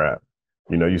caption rap.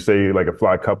 You say like a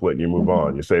fly couplet and you move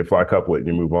on. You say a fly couplet and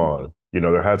you move on.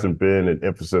 There hasn't been an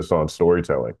emphasis on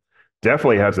storytelling.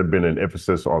 Definitely hasn't been an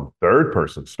emphasis on third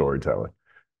person storytelling.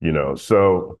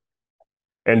 So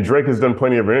and Drake has done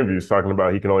plenty of interviews talking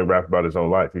about he can only rap about his own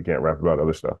life. He can't rap about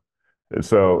other stuff. And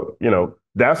so,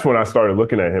 that's when I started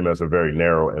looking at him as a very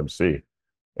narrow MC.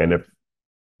 And if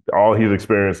all he's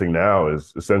experiencing now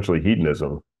is essentially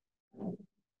hedonism,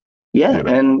 Yeah,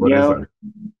 and what is that?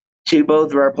 to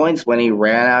both of our points, when he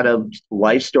ran out of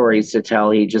life stories to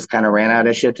tell, he just kind of ran out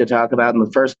of shit to talk about in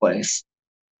the first place.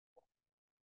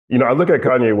 I look at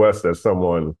Kanye West as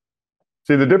someone,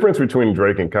 see the difference between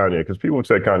Drake and Kanye, because people would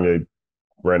say Kanye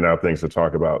ran out of things to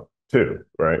talk about too,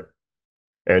 right?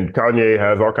 And Kanye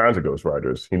has all kinds of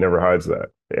ghostwriters. He never hides that.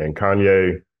 And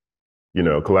Kanye,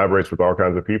 collaborates with all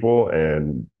kinds of people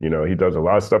and, he does a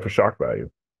lot of stuff for shock value.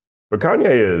 But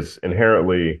Kanye is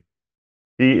inherently,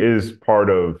 he is part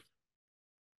of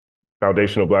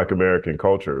foundational Black American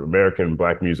culture, American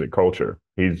Black music culture.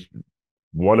 He's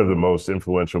one of the most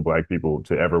influential Black people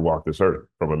to ever walk this earth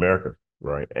from America,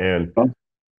 right? And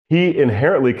he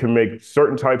inherently can make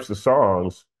certain types of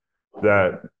songs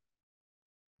that,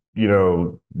 you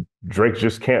know, Drake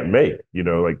just can't make,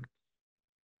 like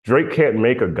Drake can't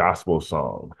make a gospel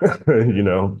song.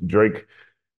 Drake,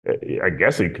 I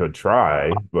guess he could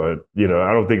try, but I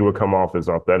don't think it would come off as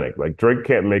authentic. Like Drake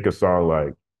can't make a song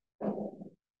like,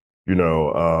 you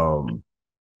know,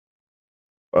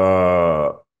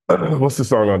 what's the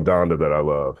song on Donda that I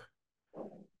love?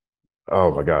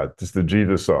 Oh my God, just the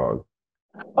Jesus song.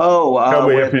 Oh, Tell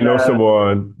me if with you know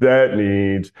someone that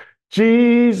needs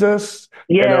Jesus.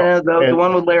 And yeah, the and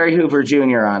one with Larry Hoover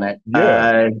Jr. on it.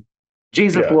 yeah,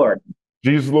 Jesus yeah, Lord.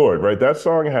 Jesus Lord, right? That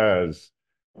song has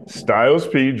Styles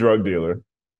P, drug dealer.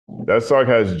 That song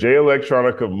has Jay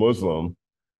Electronica, Muslim,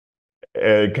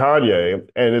 and Kanye,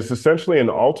 and it's essentially an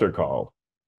altar call.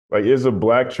 Like, it's a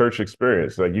Black church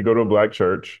experience. Like, you go to a Black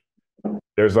church,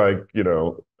 there's like, I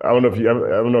don't know if you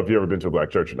ever been to a Black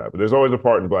church or not, but there's always a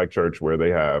part in Black church where they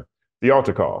have the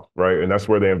altar call, right? And that's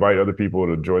where they invite other people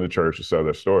to join the church to tell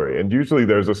their story. And usually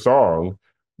there's a song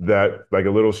that like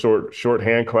a little short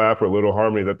hand clap or a little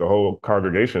harmony that the whole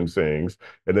congregation sings,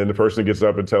 and then the person gets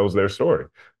up and tells their story.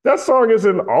 That song is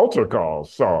an altar call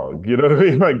song. You know what I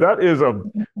mean? Like that is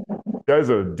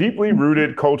a deeply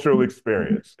rooted cultural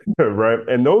experience, right?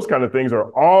 And those kind of things are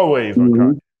always on Kanye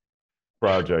Mhm.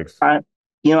 projects. I,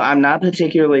 I'm not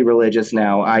particularly religious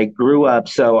now. I grew up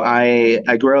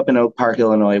in Oak Park,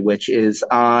 Illinois, which is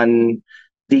on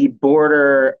the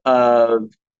border of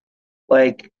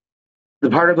like the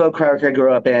part of Oak Park I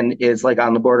grew up in is like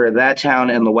on the border of that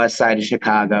town and the west side of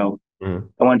Chicago. Mhm.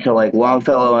 I went to like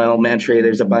Longfellow Elementary.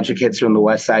 There's a bunch of kids from the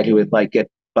west side who would like get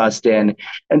bussed in.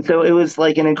 And so it was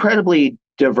like an incredibly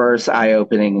diverse,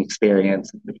 eye-opening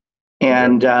experience. Yeah.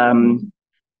 And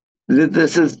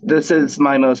this is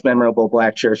my most memorable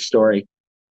Black church story.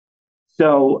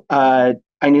 So I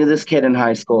knew this kid in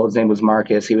high school. His name was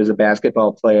Marcus. He was a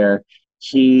basketball player.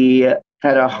 He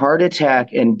had a heart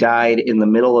attack and died in the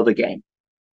middle of a game.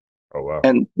 Oh wow.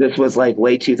 And this was like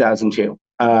late 2002.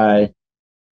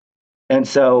 And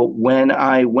so when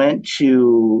I went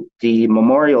to the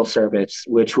memorial service,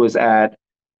 which was at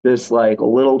this like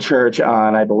little church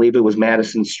on, I believe it was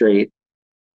Madison Street,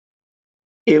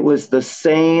 it was the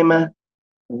same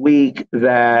week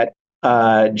that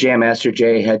Jam Master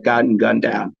Jay had gotten gunned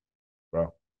down.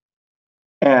 Wow.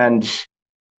 And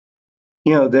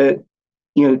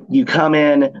you come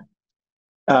in,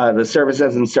 the service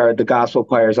hasn't started, the gospel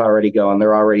choir's already going,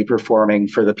 they're already performing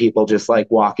for the people just like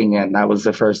walking in. That was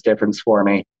the first difference for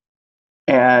me.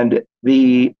 And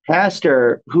the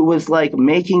pastor, who was like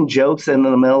making jokes in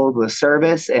the middle of the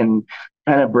service and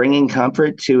kind of bringing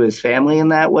comfort to his family in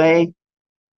that way,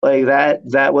 like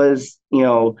that was,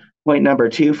 point number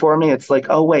two for me. It's like,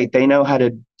 oh, wait, they know how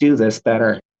to do this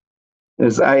better.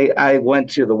 Because I went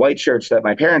to the white church that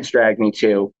my parents dragged me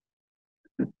to,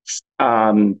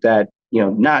 that,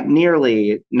 not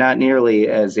nearly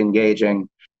as engaging.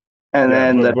 And Yeah,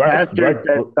 then but the pastor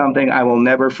said something I will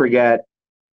never forget.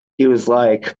 He was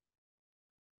like,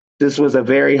 this was a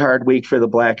very hard week for the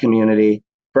Black community.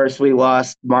 First, we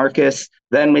lost Marcus,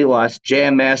 then we lost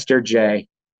Jam Master Jay.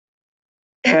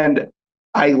 And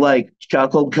I like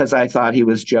chuckled because I thought he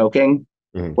was joking,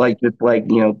 Mhm. like just like,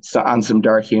 on some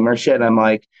dark humor shit. I'm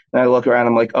like, and I look around,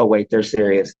 I'm like, oh, wait, they're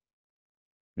serious.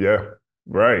 Yeah,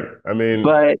 right. I mean,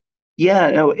 But yeah,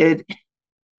 no,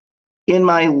 in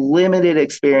my limited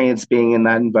experience being in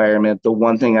that environment, the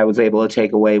one thing I was able to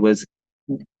take away was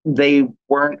they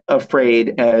weren't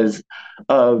afraid as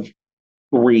of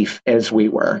grief as we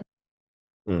were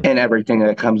mm, and everything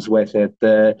that comes with it.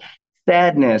 The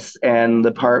sadness and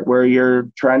the part where you're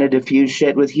trying to diffuse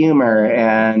shit with humor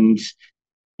and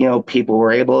people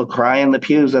were able to cry in the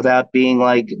pews without being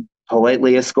like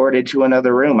politely escorted to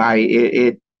another room.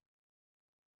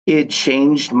 It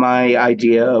changed my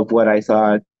idea of what I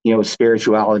thought,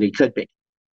 spirituality could be.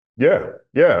 yeah,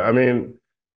 yeah. I mean,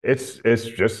 it's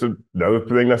just another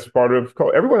thing that's part of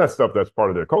everyone has stuff that's part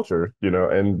of their culture,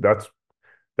 and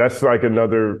that's like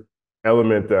another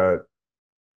element that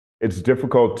it's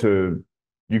difficult to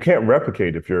you can't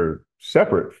replicate if you're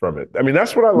separate from it. I mean,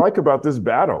 that's what I like about this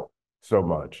battle so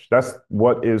much. That's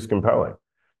what is compelling,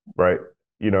 right?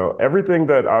 Everything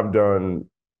that I've done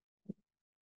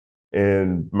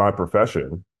in my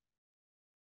profession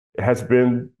has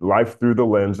been life through the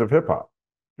lens of hip hop,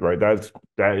 right?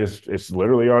 It's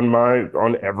literally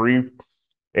on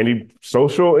any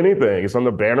social anything. It's on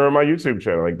the banner of my YouTube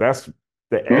channel. Like that's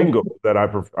the Yeah, angle that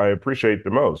I appreciate the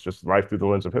most, just life through the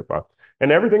lens of hip hop.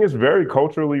 And everything is very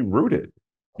culturally rooted.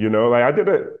 Like I did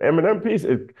an Eminem piece.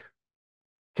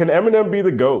 Can Eminem be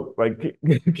the GOAT? Like,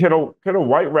 can a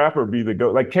white rapper be the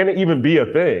GOAT? Like, can it even be a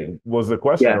thing? Was the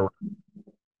question. yeah.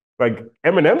 Like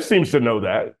Eminem seems to know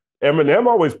that. Eminem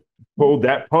always pulled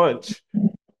that punch.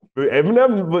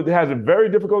 Eminem has a very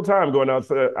difficult time going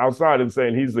outside and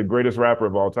saying he's the greatest rapper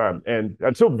of all time. And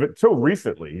until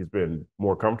recently, he's been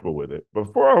more comfortable with it.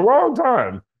 But for a long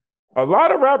time, a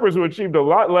lot of rappers who achieved a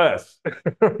lot less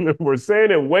were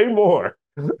saying it way more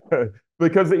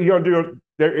because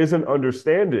there is an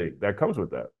understanding that comes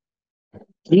with that.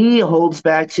 He holds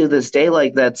back to this day,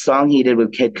 like that song he did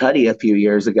with Kid Cudi a few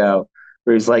years ago,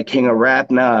 where he's like, King of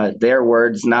Rap, nah, their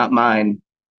words, not mine.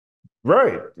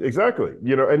 Right, exactly.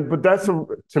 But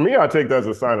to me, I take that as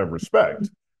a sign of respect,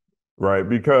 right?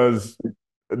 Because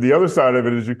the other side of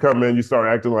it is you come in, you start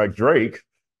acting like Drake,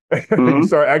 you Mm-hmm.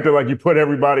 start acting like you put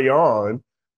everybody on,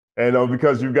 and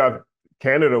because you've got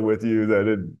Canada with you, that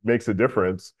it makes a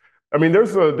difference. I mean,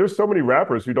 there's so many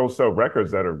rappers who don't sell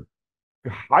records that are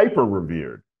hyper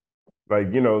revered.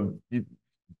 Like the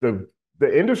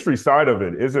the industry side of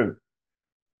it isn't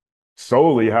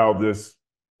solely how this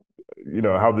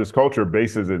culture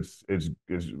bases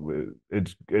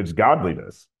its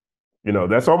godliness.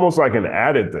 That's almost like an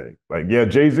added thing. Like, yeah,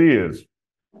 Jay-Z is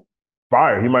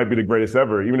fire. He might be the greatest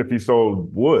ever, even if he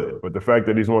sold wood. But the fact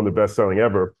that he's one of the best selling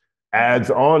ever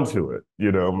adds on to it.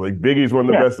 Like Biggie's one of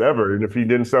the Yeah. best ever. And if he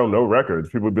didn't sell no records,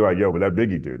 people would be like, yo, but that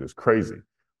Biggie dude is crazy.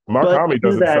 Mark But Homme to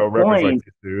doesn't that sell records like point,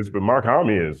 these dudes, but Mark Homme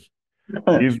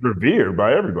he's revered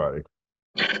by everybody.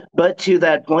 but to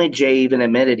that point, Jay even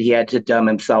admitted he had to dumb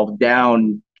himself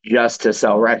down just to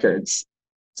sell records.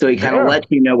 So he kind of Yeah. let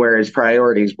you know where his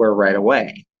priorities were right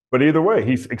away. But either way,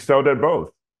 he's excelled at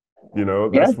both. Yeah.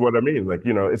 That's what I mean. Like,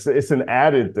 it's an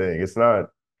added thing. It's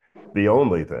not the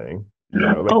only thing,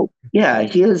 like Oh, yeah,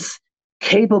 he is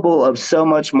capable of so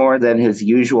much more than his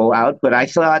usual output. I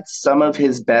thought some of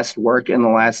his best work in the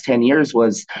last 10 years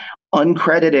was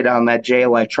uncredited on that Jay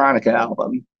Electronica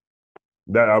album.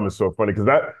 that album is so funny because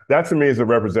that to me is a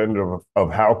representative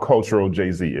of how cultural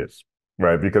Jay-Z is,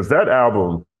 right? Because that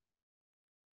album,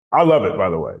 I love it, by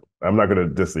the way. I'm not gonna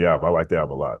diss the album. I like the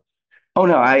album a lot. Oh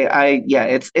no, yeah,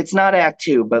 it's not Act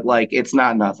Two, but like it's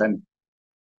not nothing.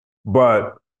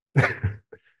 But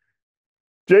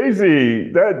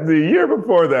Jay-Z, that the year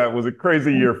before that was a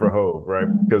crazy year for Hove, right?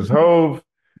 Because Hove,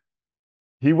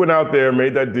 he went out there,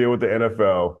 made that deal with the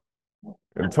NFL,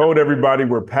 and told everybody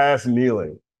we're past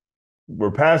kneeling.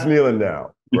 We're past kneeling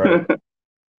now, right?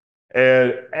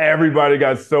 And everybody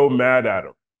got so mad at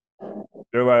him.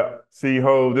 They're like, see,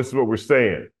 Ho, this is what we're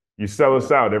saying. You sell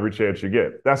us out every chance you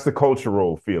get. That's the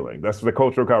cultural feeling. That's the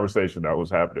cultural conversation that was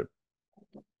happening.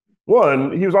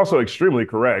 One, he was also extremely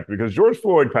correct because George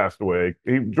Floyd passed away.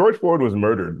 George Floyd was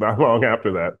murdered not long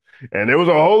after that. And there was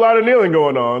a whole lot of kneeling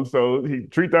going on. So he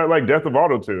treat that like death of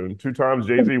autotune. Two times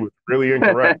Jay-Z was really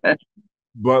incorrect.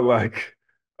 But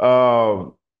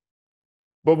um,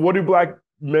 but what do black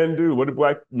men do? What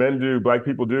do black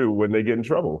people do when they get in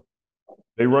trouble?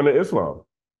 They run to Islam.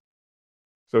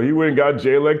 So he went and got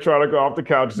Jay Electronica off the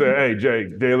couch and said, "Hey, Jay,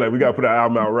 we got to put an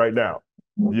album out right now."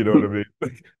 You know what I mean?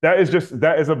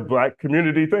 That is a black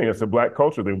community thing. It's a black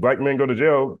culture thing. Black men go to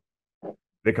jail,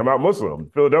 they come out Muslim.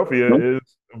 Philadelphia is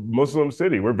a Muslim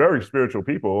city. We're very spiritual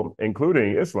people,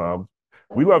 including Islam.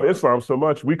 We love Islam so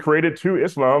much, we created two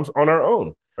Islams on our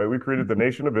own. Right? We created the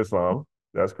Nation of Islam,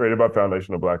 that's created by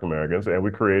Foundation of Black Americans, and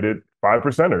we created five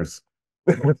percenters.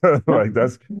 Like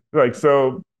that's like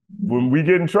so when we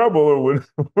get in trouble or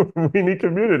when we need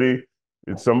community,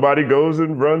 if somebody goes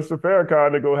and runs to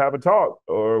Farrakhan to go have a talk,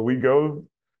 or we go,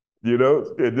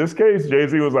 in this case,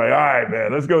 Jay-Z was like, all right,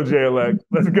 man, let's go, J-Elect.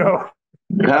 Let's go.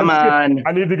 Come on.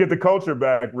 I need to get the culture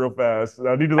back real fast.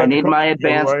 I need to I let the need culture my know who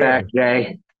advance I back, am.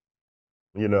 Jay.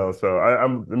 So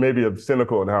I'm maybe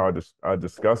cynical in how I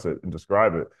discuss it and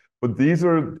describe it. But these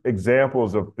are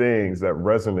examples of things that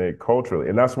resonate culturally.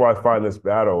 And that's why I find this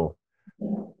battle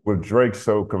with Drake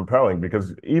so compelling,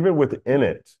 because even within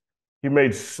it, he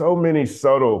made so many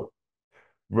subtle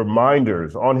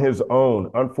reminders on his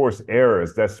own, unforced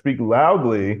errors that speak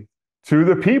loudly to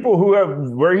the people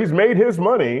where he's made his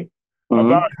money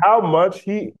about how much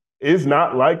he is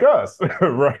not like us,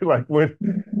 right? Like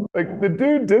the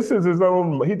dude he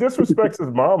disrespects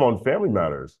his mom on Family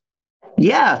Matters.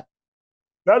 Yeah.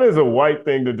 That is a white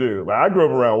thing to do. Like I grew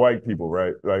up around white people,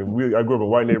 right? I grew up in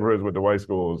white neighborhoods with the white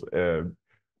schools, and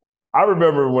I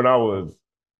remember when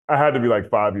I had to be like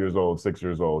 5 years old, 6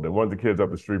 years old, and one of the kids up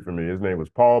the street from me, his name was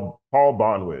Paul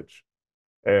Bonwich,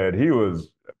 and he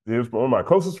was one of my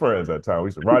closest friends at that time. We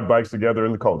used to ride bikes together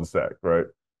in the cul-de-sac, right?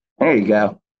 There you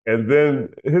go. And then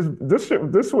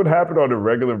this would happen on a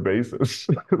regular basis.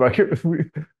 Like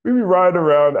we'd be riding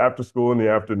around after school in the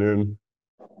afternoon,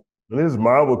 and his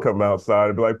mom would come outside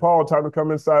and be like, "Paul, time to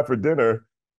come inside for dinner."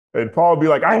 And Paul would be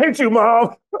like, "I hate you,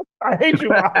 mom. I hate you,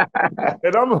 mom."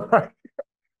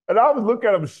 And I was looking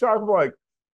at him shocked. I'm like,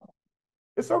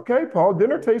 "It's okay, Paul.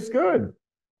 Dinner tastes good.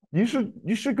 You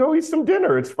should go eat some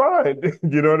dinner. It's fine."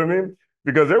 You know what I mean?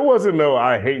 Because there wasn't no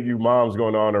 "I hate you" moms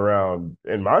going on around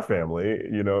in my family.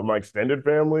 My extended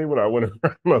family when I went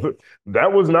around,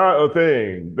 that was not a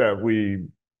thing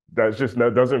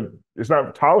it's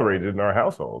not tolerated in our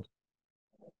household.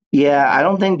 Yeah, I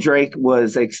don't think Drake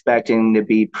was expecting to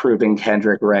be proving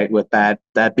Kendrick right with that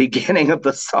beginning of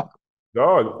the song.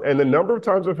 No, and the number of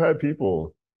times I've had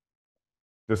people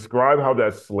describe how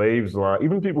that slaves line,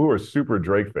 even people who are super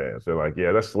Drake fans, they're like,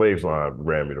 "Yeah, that slaves line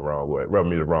rubbed me the wrong way,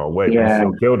 but he Yeah.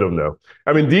 still killed him though."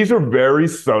 I mean, these are very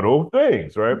subtle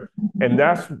things, right? And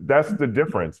that's the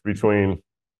difference between,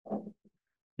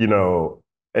 you know,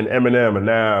 an Eminem, a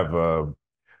Nav,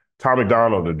 Tom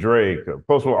McDonald, a Drake, a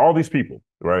Post Malone, all these people,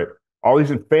 right? All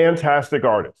these fantastic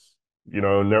artists, in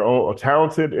their own,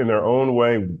 talented in their own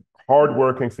way,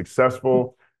 hardworking,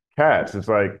 successful cats. It's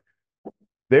like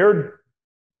they're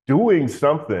doing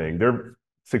something. They're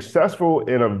successful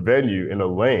in a venue, in a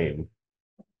lane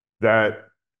that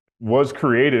was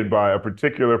created by a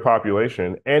particular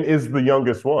population and is the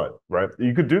youngest one, right?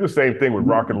 You could do the same thing with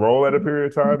rock and roll at a period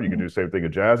of time. You could do the same thing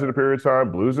with jazz at a period of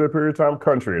time, blues at a period of time,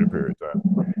 country at a period of time.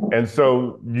 And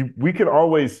so we can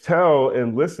always tell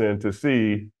and listen to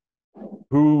see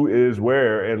who is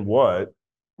where and what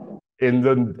in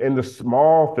the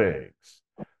small things.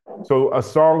 So a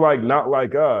song like "Not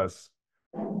Like Us"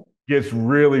 gets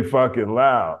really fucking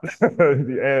loud,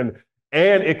 and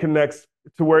it connects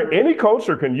to where any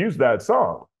culture can use that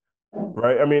song,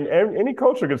 right? I mean, any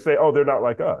culture can say, "Oh, they're not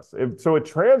like us," so it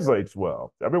translates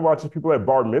well. I've been watching people at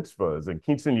bar mitzvahs and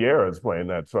quinceañeras playing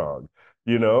that song.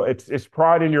 It's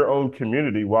pride in your own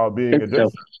community while being a It's so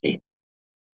different. funny.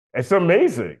 It's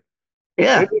amazing.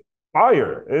 Yeah. It is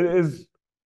fire.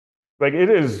 It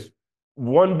is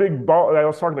one big ball. I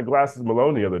was talking to Glasses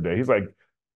Malone the other day. He's like,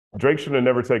 Drake should have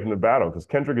never taken the battle because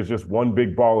Kendrick is just one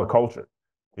big ball of culture.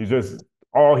 He's just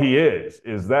all he is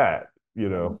that.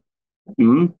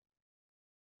 Mhm.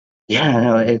 Yeah,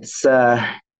 no, it's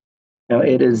no,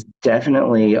 it is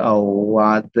definitely a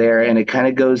lot there. And it kind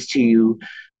of goes to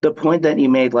the point that you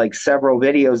made like several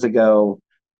videos ago,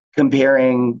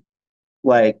 comparing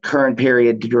like current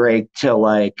period Drake to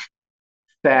like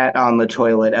fat on the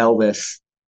toilet Elvis,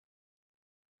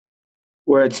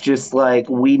 where it's just like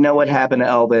we know what happened to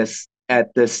Elvis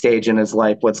at this stage in his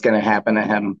life, what's going to happen to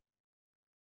him.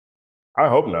 I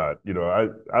hope not. I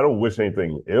don't wish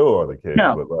anything ill on the kid,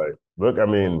 No. but like, look, I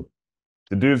mean,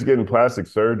 the dude's getting plastic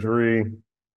surgery,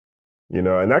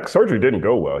 and that surgery didn't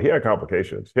go well. He had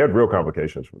complications. He had real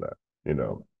complications from that, you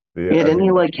know. Yeah, didn't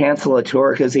he like cancel a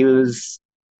tour because he was,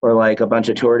 or like a bunch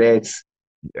of tour dates?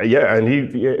 Yeah,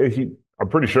 and I'm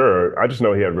pretty sure. I just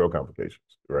know he had real complications,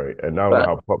 right? And But I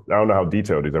don't know how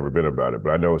detailed he's ever been about it,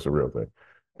 but I know it's a real thing.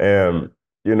 And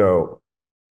you know,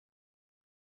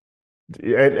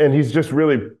 and he's just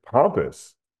really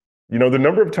pompous. You know, the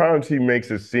number of times he makes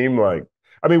it seem like,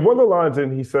 I mean, one of the lines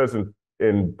he says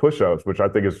in Push-Ups, which I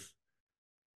think is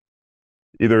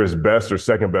either his best or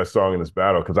second best song in this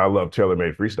battle, because I love Tailor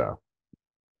Made Freestyle,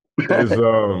 is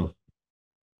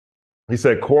he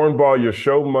said, "Cornball, your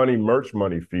show money, merch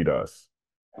money, feed us."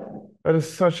 That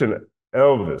is such an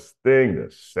Elvis thing to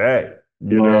say.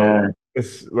 You know, Yeah.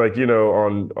 it's like, you know,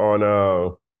 on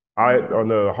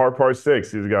the Hard Part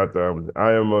Six, he's got the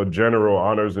 "I am a general,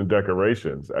 honors and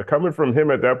decorations." Coming from him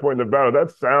at that point in the battle,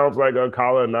 that sounds like a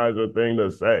colonizer thing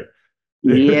to say.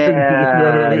 You know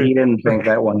what I Yeah, he mean? didn't think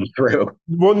that one through.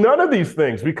 Well, none of these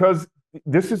things, because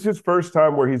this is his first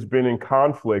time where he's been in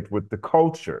conflict with the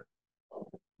culture,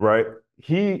 right?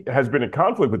 He has been in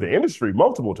conflict with the industry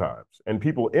multiple times and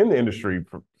people in the industry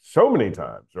for so many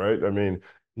times, right? I mean,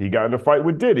 he got in a fight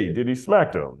with Diddy. Diddy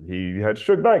smacked him. He had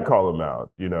Suge Knight call him out.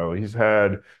 You know, he's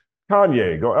had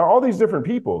Kanye go, all these different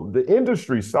people. The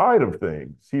industry side of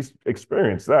things, he's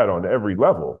experienced that on every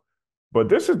level. But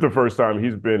this is the first time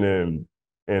he's been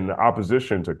in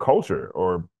opposition to culture,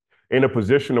 or in a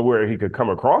position where he could come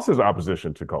across as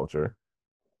opposition to culture,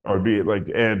 or be it like,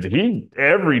 and he,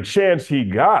 every chance he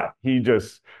got, he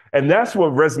just, and that's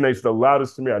what resonates the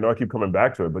loudest to me. I know I keep coming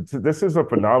back to it, but this is a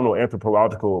phenomenal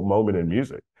anthropological moment in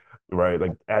music, right?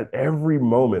 Like at every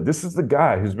moment, this is the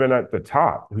guy who's been at the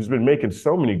top, who's been making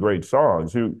so many great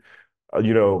songs, who,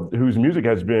 you know, whose music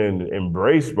has been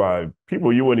embraced by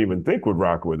people you wouldn't even think would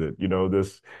rock with it. You know,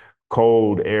 this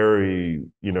cold, airy,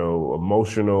 you know,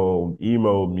 emotional,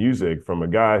 emo music from a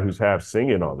guy who's half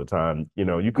singing all the time. You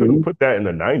know, you couldn't Mhm. put that in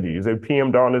the 90s. They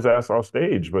PM'd on his ass off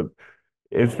stage, but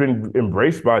it's been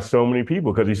embraced by so many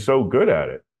people because he's so good at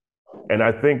it. And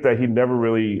I think that he never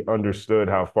really understood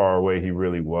how far away he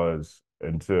really was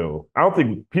until I don't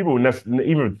think people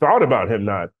even thought about him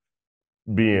not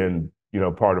being, you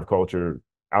know, part of culture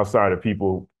outside of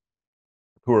people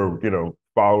who are, you know,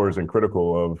 followers and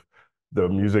critical of the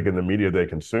music and the media they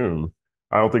consume.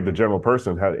 I don't think the general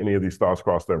person had any of these thoughts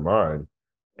cross their mind.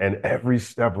 And every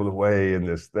step of the way in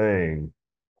this thing,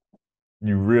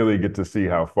 you really get to see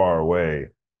how far away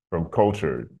from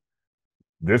culture,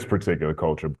 this particular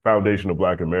culture, foundational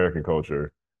Black American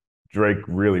culture, Drake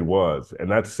really was. And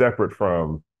that's separate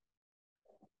from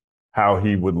how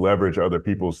he would leverage other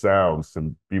people's sounds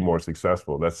to be more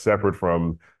successful. That's separate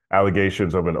from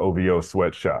allegations of an OVO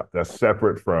sweatshop. That's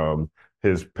separate from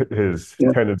his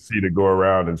Yeah. tendency to go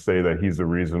around and say that he's the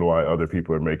reason why other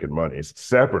people are making money. It's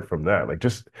separate from that. Like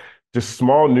just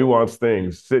small nuanced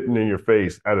things sitting in your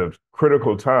face at a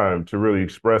critical time to really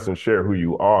express and share who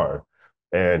you are.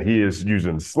 And he is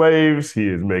using slaves. He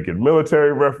is making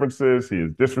military references. He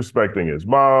is disrespecting his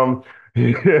mom.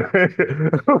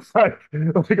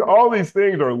 Like all these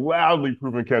things are loudly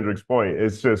proving Kendrick's point.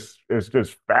 It's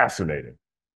just fascinating.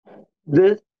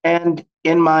 This, and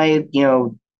in my,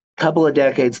 couple of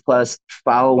decades plus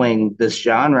following this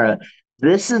genre,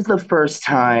 this is the first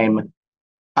time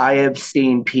I have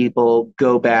seen people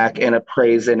go back and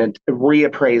appraise and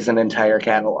reappraise an entire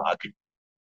catalog,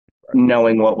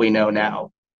 knowing what we know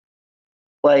now.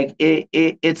 Like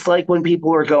it's like when people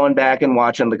were going back and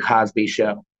watching the Cosby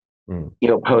Show,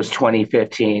 Mm. post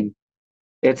 2015.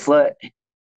 It's like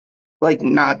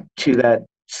not to that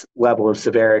level of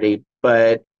severity,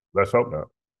 but Let's hope not.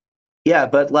 yeah,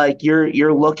 but like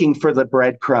you're looking for the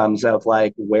breadcrumbs of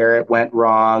like where it went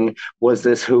wrong. Was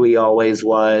this who he always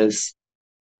was?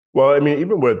 Well, I mean,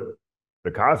 even with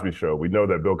the Cosby Show, we know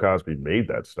that Bill Cosby made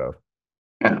that stuff.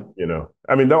 Yeah. You know,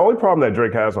 I mean, the only problem that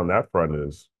Drake has on that front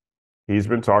is he's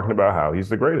been talking about how he's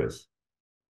the greatest.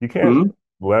 You can't Mhm.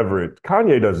 leverage.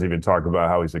 Kanye doesn't even talk about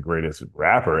how he's the greatest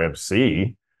rapper,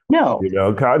 MC. No, You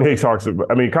know, Kanye talks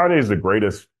about, I mean, Kanye is the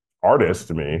greatest artist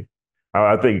to me.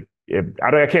 I think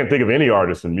I can't think of any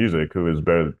artist in music who is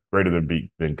greater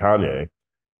than Kanye,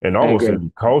 and I almost agree.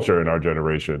 in culture in our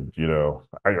generation. You know,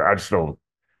 I just don't.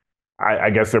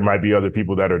 I guess there might be other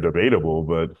people that are debatable,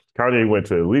 but Kanye went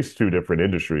to at least two different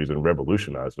industries and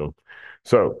revolutionized them.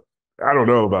 So I don't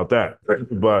know about that,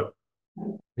 but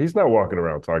he's not walking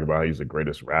around talking about how he's the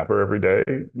greatest rapper every day.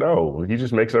 No, he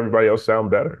just makes everybody else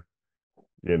sound better.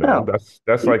 You know, No,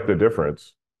 that's like the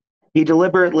difference. he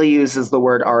deliberately uses the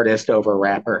word artist over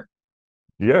rapper.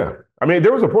 Yeah. I mean,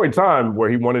 there was a point in time where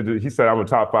he said, I'm a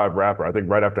top five rapper. I think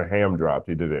right after Ham dropped,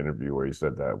 he did an interview where he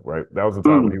said that, right? That was the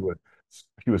time when Mm.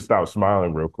 he would stop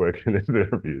smiling real quick in his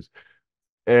interviews.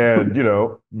 And, you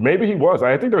know, maybe he was.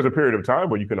 I think there was a period of time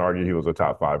where you can argue he was a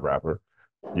top five rapper.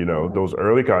 You know, those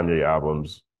early Kanye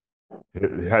albums,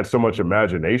 it had so much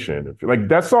imagination. Like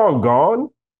that song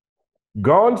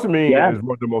Gone to me Yeah, is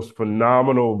one of the most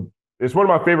phenomenal It's one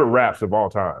of my favorite raps of all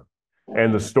time.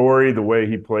 And the story, the way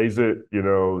he plays it,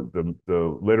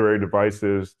 the literary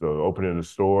devices, the opening the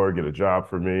store, get a job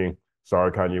for me.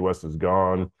 Sorry, Kanye West is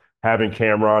gone. Having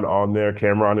Cameron on there,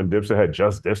 Cameron and Dipset had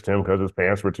just dissed him because his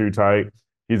pants were too tight.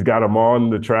 He's got him on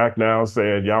the track now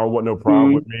saying, y'all want no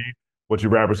problem Mhm. with me. What you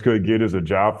rappers could get is a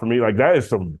job for me. Like that is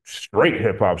some straight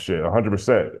hip hop shit,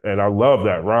 100%. And I love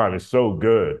that rhyme. It's so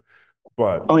good.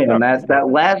 But Oh yeah, no, and that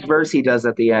last verse he does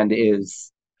at the end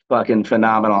is fucking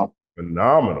phenomenal.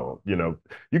 phenomenal.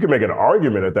 You can make an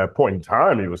argument at that point in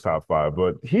time he was top five,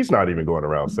 but he's not even going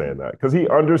around saying that because he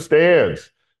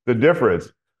understands the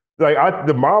difference. Like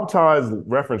the Mob Ties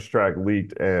reference track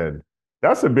leaked, and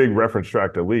that's a big reference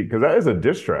track to leak because that is a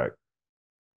diss track.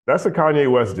 That's a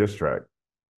Kanye West diss track,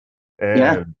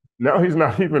 Yeah. and now he's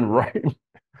not even writing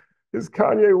his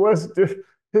Kanye West.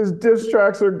 His diss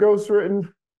tracks are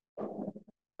ghostwritten. Oh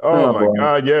Oh my boy.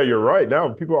 God, yeah, you're right. Now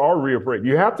people are reappraising.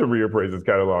 You have to reappraise his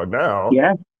catalog now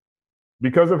Yeah.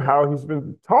 because of how he's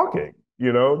been talking.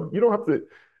 You don't have to.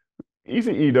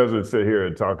 Eazy-E doesn't sit here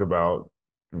and talk about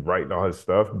writing all his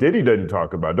stuff. Diddy didn't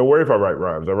talk about. Don't worry if I write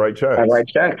rhymes. I write I checks. write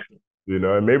checks.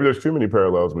 And maybe there's too many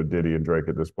parallels with Diddy and Drake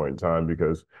at this point in time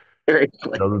because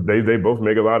Seriously. they both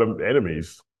make a lot of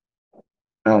enemies.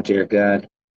 Oh dear God.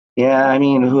 Yeah, I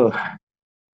mean,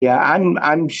 yeah,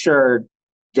 I'm sure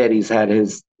Diddy's had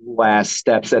his last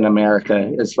steps in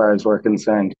America as far as we're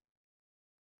concerned.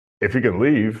 If he can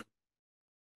leave,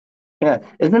 Yeah,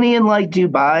 isn't he in like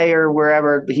Dubai or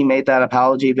wherever he made that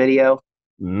apology video?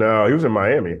 no, he was in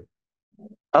Miami.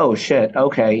 Oh shit.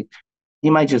 Okay, he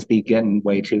might just be getting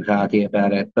way too cocky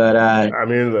about it, but I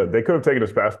mean, they could have taken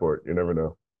his passport. You never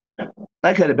know.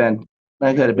 that could have been.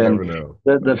 That could have You been. never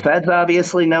know. The feds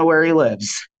obviously know where he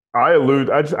lives. I allude.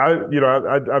 I just,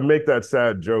 I make that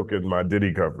sad joke in my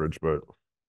Diddy coverage, but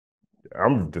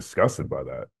I'm disgusted by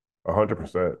that.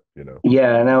 100%.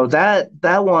 Yeah, no, that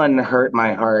one hurt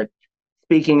my heart.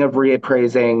 Speaking of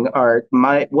reappraising art,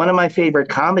 my one of my favorite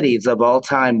comedies of all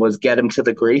time was Get Him to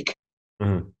the Greek.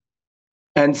 Mhm.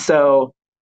 And so,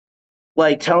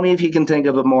 like, tell me if you can think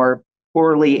of a more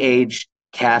poorly aged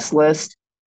cast list.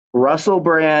 Russell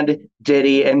Brand,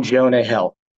 Diddy, and Jonah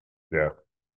Hill. Yeah.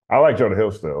 I like Jonah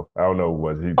Hill still. I don't know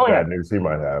what Oh yeah, bad news he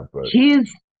might have, but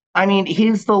he's. I mean,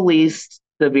 he's the least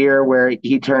severe where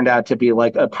he turned out to be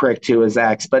like a prick to his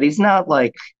ex, but he's not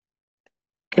like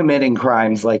committing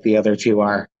crimes like the other two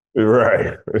are.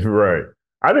 right, right.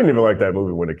 I didn't even like that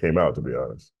movie when it came out, to be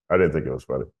honest. I didn't think it was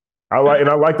funny. I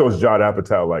like those Judd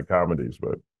Apatow like comedies,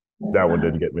 but that one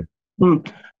didn't get me. Hmm.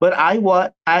 But I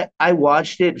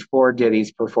watched it for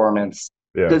Diddy's performance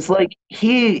Yeah. because like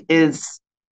he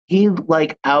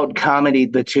like out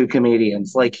comedied the two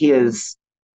comedians. Like he is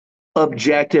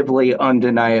objectively,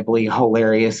 undeniably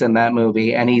hilarious in that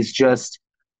movie, and he's just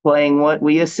playing what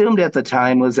we assumed at the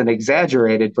time was an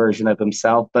exaggerated version of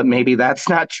himself, but maybe that's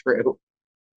not true.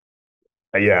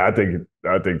 Yeah, I think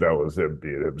that was him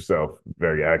being himself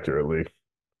very accurately.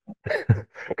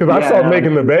 Because I Yeah, saw no,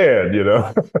 making the band.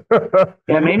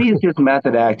 yeah, maybe he's just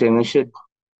method acting. We should.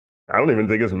 I don't even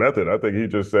think it's method. I think he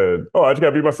just said, "Oh, I just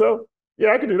gotta be myself.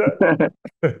 Yeah, I can do that."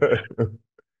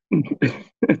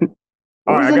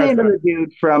 All What was right, I the got name of the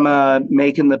dude from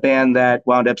making the band that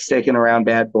wound up sticking around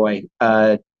Bad Boy?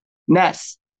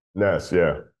 Ness. Ness.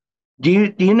 Yeah.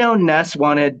 Do you know Ness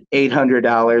wanted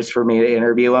 $800 for me to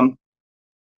interview him?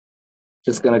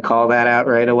 Just gonna call that out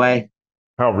right away.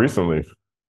 How recently?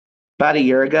 About a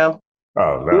year ago.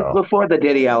 Oh It was no. before the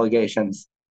Diddy allegations.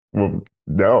 Well,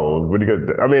 no. What do you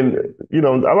get? I mean, a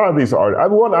lot of these art. I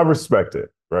respect it,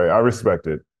 right? I respect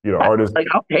it. Artists, Like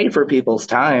I'll pay for people's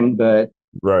time, but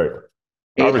right?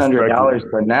 I eight hundred respect dollars it.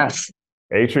 for Ness.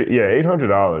 Yeah,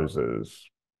 $800 is.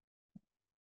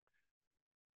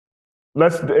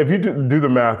 Let's if you do the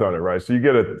math on it, right? So you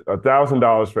get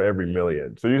 $1,000 for every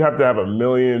million. So you'd have to have a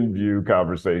million view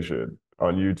conversation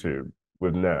on YouTube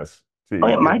with Ness to Oh,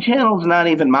 yeah, get. my channel's not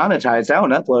even monetized. I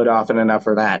don't upload often enough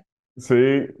for that.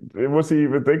 See, what's he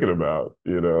even thinking about?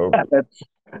 Yeah,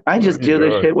 I What are just you do this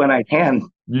doing? shit when I can.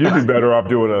 You'd be better off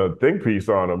doing a think piece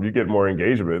on him. You get more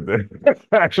engagement than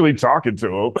actually talking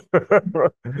to him.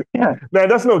 Yeah. Now,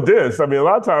 that's no diss. I mean, a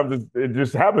lot of times it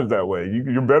just happens that way.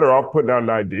 You're better off putting out an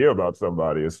idea about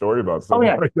somebody, a story about Oh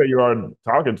yeah. somebody that you are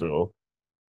talking to them.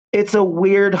 It's a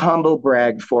weird humble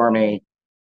brag for me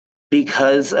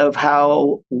because of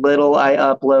how little I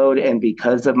upload and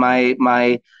because of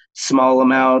my small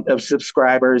amount of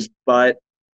subscribers, but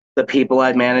the people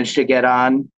I've managed to get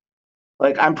on.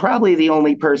 Like I'm probably the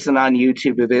only person on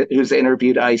YouTube who's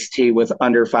interviewed Ice-T with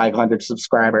under 500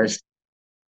 subscribers.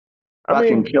 I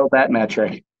Fucking mean, killed that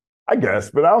metric. I guess,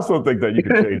 but I also think that you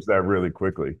can change that really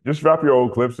quickly. Just drop your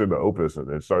old clips into Opus and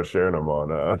then start sharing them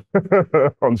on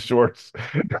on Shorts.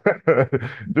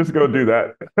 Just go do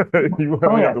that. You Oh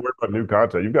only have yeah. to worry about new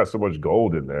content. You've got so much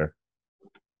gold in there.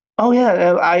 Oh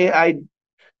yeah. I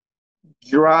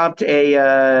dropped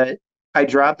a I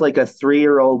dropped like a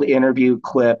 3-year-old interview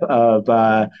clip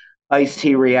of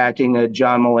Ice-T reacting to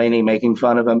John Mulaney making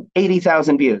fun of him.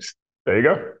 80,000 views. There you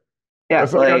go. Yeah,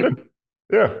 That's all you like gotta do.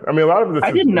 Yeah, I mean, a lot of this I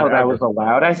is didn't an know that was advert.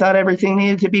 allowed. I thought everything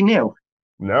needed to be new.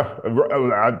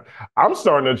 No, I'm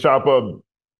starting to chop up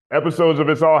episodes of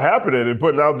It's All Happening and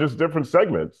putting out just different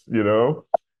segments, I because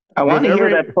want to hear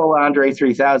every, that full Andre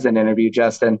 3000 interview,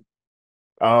 Justin.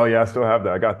 oh yeah, I still have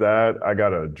that. I got that. I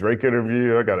got a Drake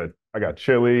interview. I got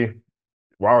Chili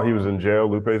while he was in jail,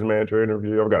 Lupe's manager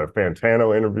interview. I've got a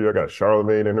Fantano interview. I got a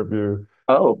Charlemagne interview.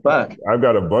 Oh, fuck. I've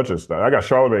got a bunch of stuff. I got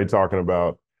Charlemagne talking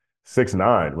about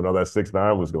 6ix9ine when all that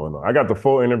 6ix9ine was going on. I got the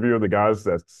full interview of the guys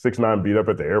that 6ix9ine beat up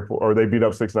at the airport, or they beat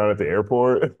up 6ix9ine at the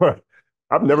airport.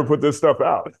 I've never put this stuff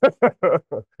out.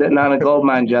 Sitting on a gold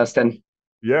mine, Justin.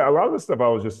 Yeah, a lot of the stuff I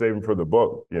was just saving for the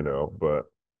book, but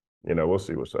we'll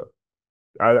see what's up.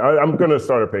 I'm gonna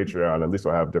start a Patreon. At least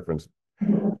I'll have different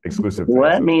exclusive things.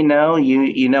 Let me know.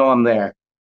 You know I'm there.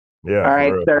 Yeah, All right,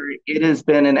 for real. sir. It has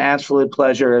been an absolute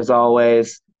pleasure as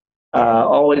always.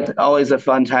 Always a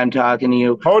fun time talking to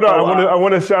you. Hold on, Oh, I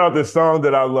want to shout out this song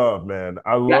that I love, man.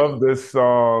 I yeah, love this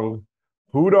song.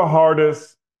 Who the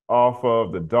Hardest off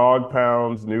of the Dog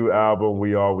Pound's new album,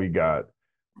 We All We Got.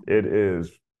 It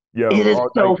is, it is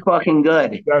so like fucking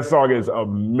good. that song is Got the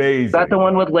amazing.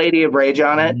 one with Lady of Rage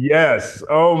on it. Yes.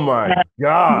 Oh my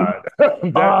God.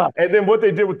 Oh, And then what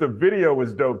they did with the video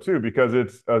was dope too, because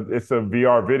it's a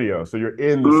VR video. So you're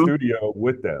in the mm, studio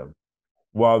with them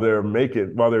while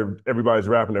everybody's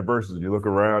rapping their verses. You look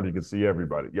around, you can see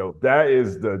everybody. Yo, that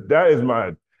is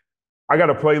my I got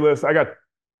a playlist. I got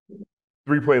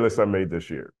 3 playlists I made this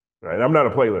year. Right. And I'm not a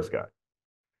playlist guy.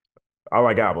 I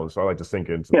like albums, so I like to sink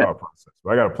into the yeah. thought process.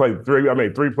 But I got to play three. I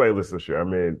made 3 playlists this year. I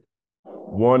made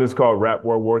one is called Rap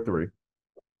World War III.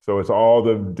 So it's all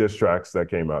the diss tracks that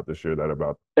came out this year that are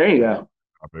about There you go.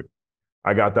 the topic.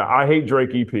 I got the I Hate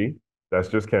Drake EP. That's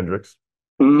just Kendrick's.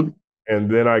 Mm, And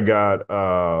then I got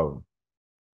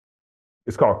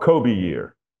it's called Kobe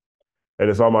Year. And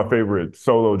it's all my favorite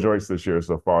solo joints this year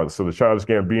so far. So the Childish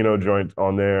Gambino joint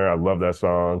on there. I love that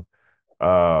song.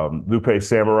 Lupe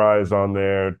Samurai is on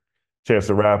there. Chance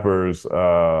the Rapper's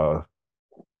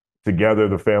Together,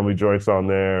 the family joints on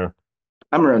there.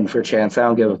 I'm rooting for Chance. I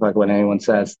don't give a fuck what anyone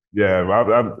says. Yeah,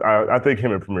 I think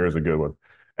him and Premier is a good one.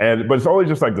 But it's only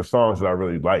just like the songs that I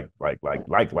really like. I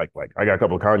got a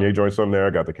couple of Kanye joints on there. I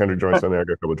got the Kendrick joints on there. I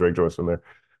got a couple of Drake joints on there.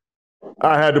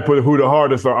 I had to put Who the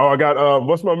Hardest on. Oh, I got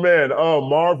what's my man? Oh,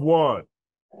 Marv One,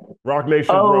 Rock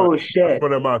Nation Brunch. Oh That's shit.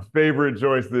 one of my favorite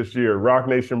joints this year. Rock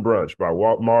Nation Brunch by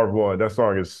Marv One. That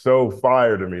song is so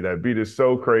fire to me. That beat is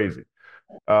so crazy.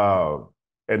 Um,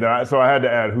 so I had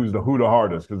to add Who the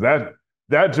Hardest, because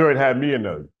that joint had me in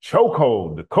the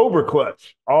chokehold, the Cobra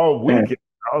Clutch all Yeah. weekend.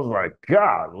 I was like,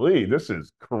 golly, this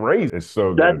is crazy. It's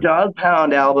so That good. Dog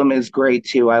Pound album is great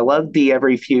too. I love the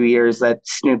every few years that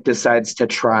Snoop decides to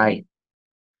try.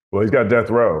 Well, he's got Death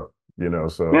Row,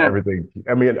 so Yeah. everything.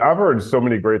 I mean, I've heard so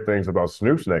many great things about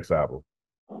Snoop's next album.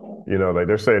 Like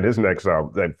they're saying his next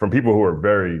album, that from people who are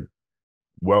very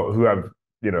well, who have,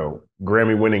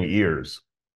 Grammy winning ears,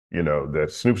 that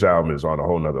Snoop's album is on a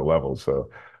whole nother level. So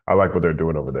I like what they're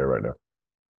doing over there right now.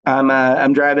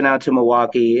 I'm driving out to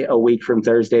Milwaukee a week from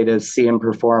Thursday to see him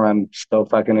perform. I'm so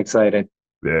fucking excited.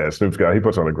 Yeah, he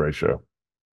puts on a great show.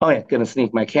 Oh yeah, gonna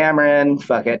sneak my camera in.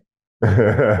 Fuck it.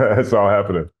 It's all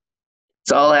happening.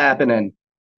 It's all happening.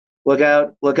 Look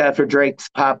out for Drake's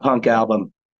pop punk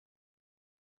album.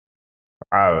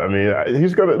 I mean,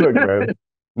 he's gonna look, man.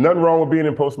 Nothing wrong with being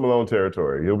in Post Malone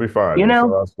territory. He'll be fine. You He'll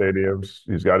know? sell out stadiums.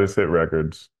 He's got his hit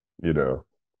records. I don't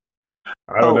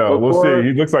Oh, know. We'll see.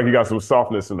 He looks like he got some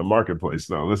softness in the marketplace,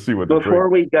 though. Let's see what the Drake. before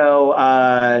we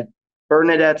go,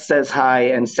 Bernadette says hi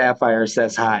and Sapphire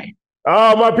says hi.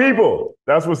 Oh, my people.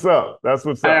 That's what's up. That's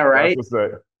what's up. All That's right. what's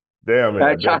up. Damn, I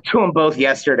man. talked to them both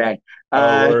yesterday.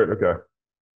 Oh, word. Okay.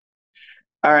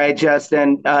 All right,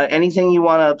 Justin. Anything you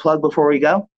want to plug before we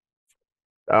go?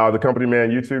 The Company Man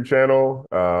YouTube channel.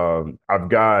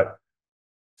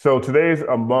 So today's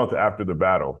a month after the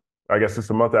battle. I guess it's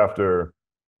a month after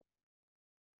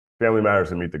Family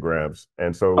Matters and Meet the Grams.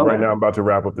 And so Okay. right now I'm about to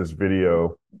wrap up this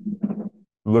video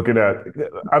looking at,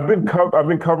 I've been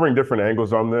covering different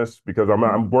angles on this because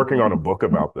I'm working on a book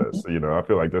about this. I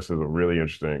feel like this is a really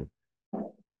interesting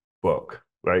book,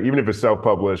 right? Even if it's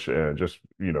self-published and just,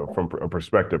 from a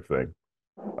perspective thing.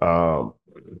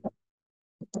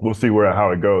 we'll see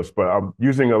how it goes. But I'm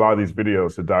using a lot of these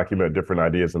videos to document different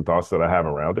ideas and thoughts that I have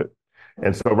around it.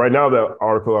 And so right now, the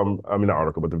article I mean, not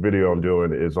article, but the video I'm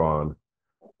doing is on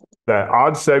that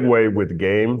odd segue with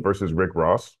Game versus Rick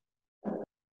Ross, because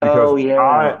Oh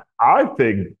yeah. I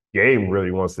think Game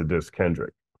really wants to diss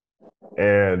Kendrick,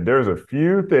 and there's a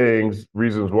few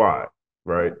reasons why,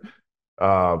 right? So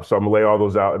I'm gonna lay all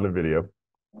those out in the video,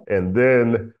 and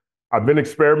then I've been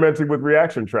experimenting with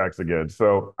reaction tracks again.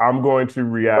 So I'm going to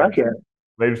react Okay.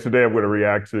 later today. I'm going to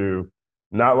react to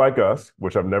 "Not Like Us,"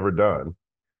 which I've never done,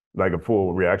 like a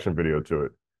full reaction video to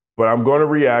it. But I'm going to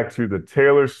react to the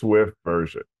Taylor Swift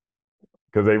version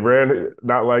because they ran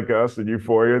 "Not Like Us" and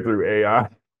Euphoria through AI.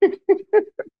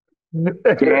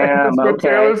 Damn. It's with Okay.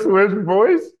 Taylor Swift's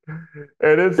voice,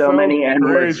 and it's So so many N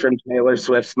words crazy. from Taylor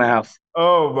Swift's mouth.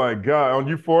 Oh my God. On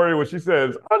Euphoria, when she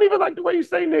says, I don't even like the way you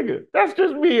say nigga. That's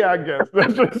just me, I guess.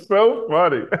 That's just so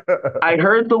funny. I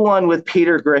heard the one with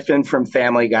Peter Griffin from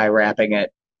Family Guy rapping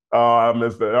it. Oh, I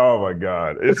missed it. Oh my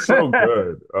God. It's so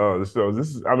good. Oh, so this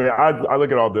is, I mean, I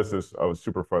look at all this as a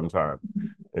super fun time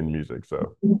in music.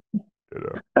 So, you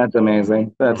know, That's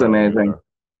amazing. That's I'm having a good amazing. time.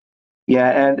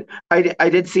 Yeah, and I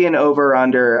did see an over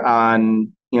under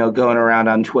on, going around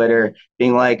on Twitter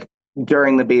being like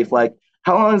during the beef, like,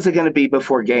 how long is it going to be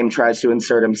before Game tries to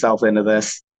insert himself into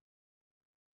this?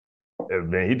 And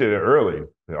man, he did it early.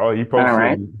 Oh, All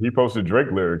right. he posted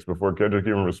Drake lyrics before Kendrick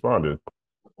even responded.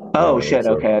 Oh shit.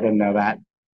 So, Okay, I didn't know that.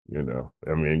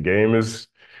 I mean, game is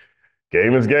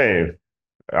game.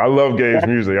 I love Game's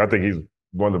music. I think he's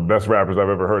one of the best rappers I've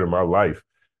ever heard in my life.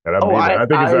 And I Oh, mean that. I I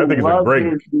think it's a love great.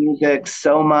 his music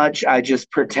so much. I just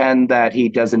pretend that he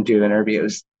doesn't do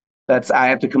interviews. I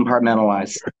have to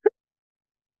compartmentalize.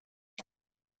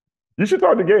 You should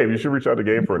talk to Game. You should reach out to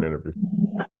Game for an interview.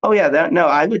 Oh yeah, no,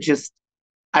 I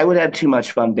would have too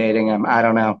much fun dating him. I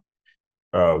don't know.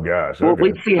 Oh gosh. Well, Okay.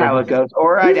 we'd see Well, how it goes.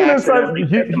 Or I'd he's an inside. accidentally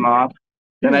piss him off.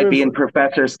 Then He's I'd an be in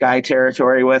Professor Sky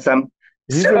territory with him.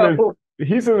 he's an So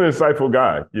he's an insightful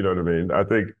guy. You know what I mean? I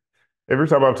think every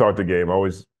time I've talked to Game, I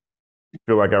always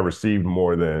feel like I received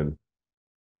more than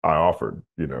I offered.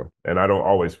 And I don't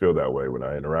always feel that way when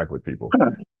I interact with people.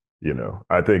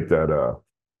 I think that.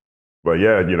 But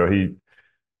yeah,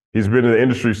 he's been in the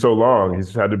industry so long.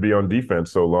 He's had to be on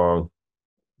defense so long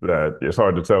that it's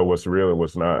hard to tell what's real and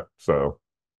what's not. So,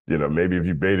 maybe if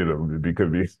you baited him,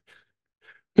 could be.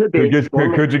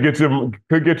 Well, could get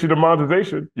you the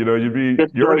monetization.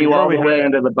 just throw you all the way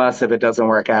under the bus if it doesn't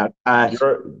work out.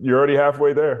 You're already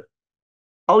halfway there.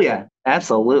 Oh yeah,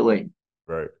 absolutely.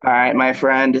 Right. All right, my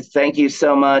friend. Thank you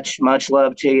so much. Much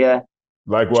love to you. Check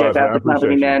Likewise, man. out I the Company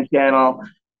appreciate you. Man channel.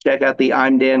 Check out the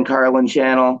I'm Dan Carlin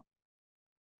channel.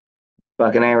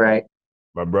 Fucking A right.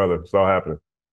 My brother. It's all happening.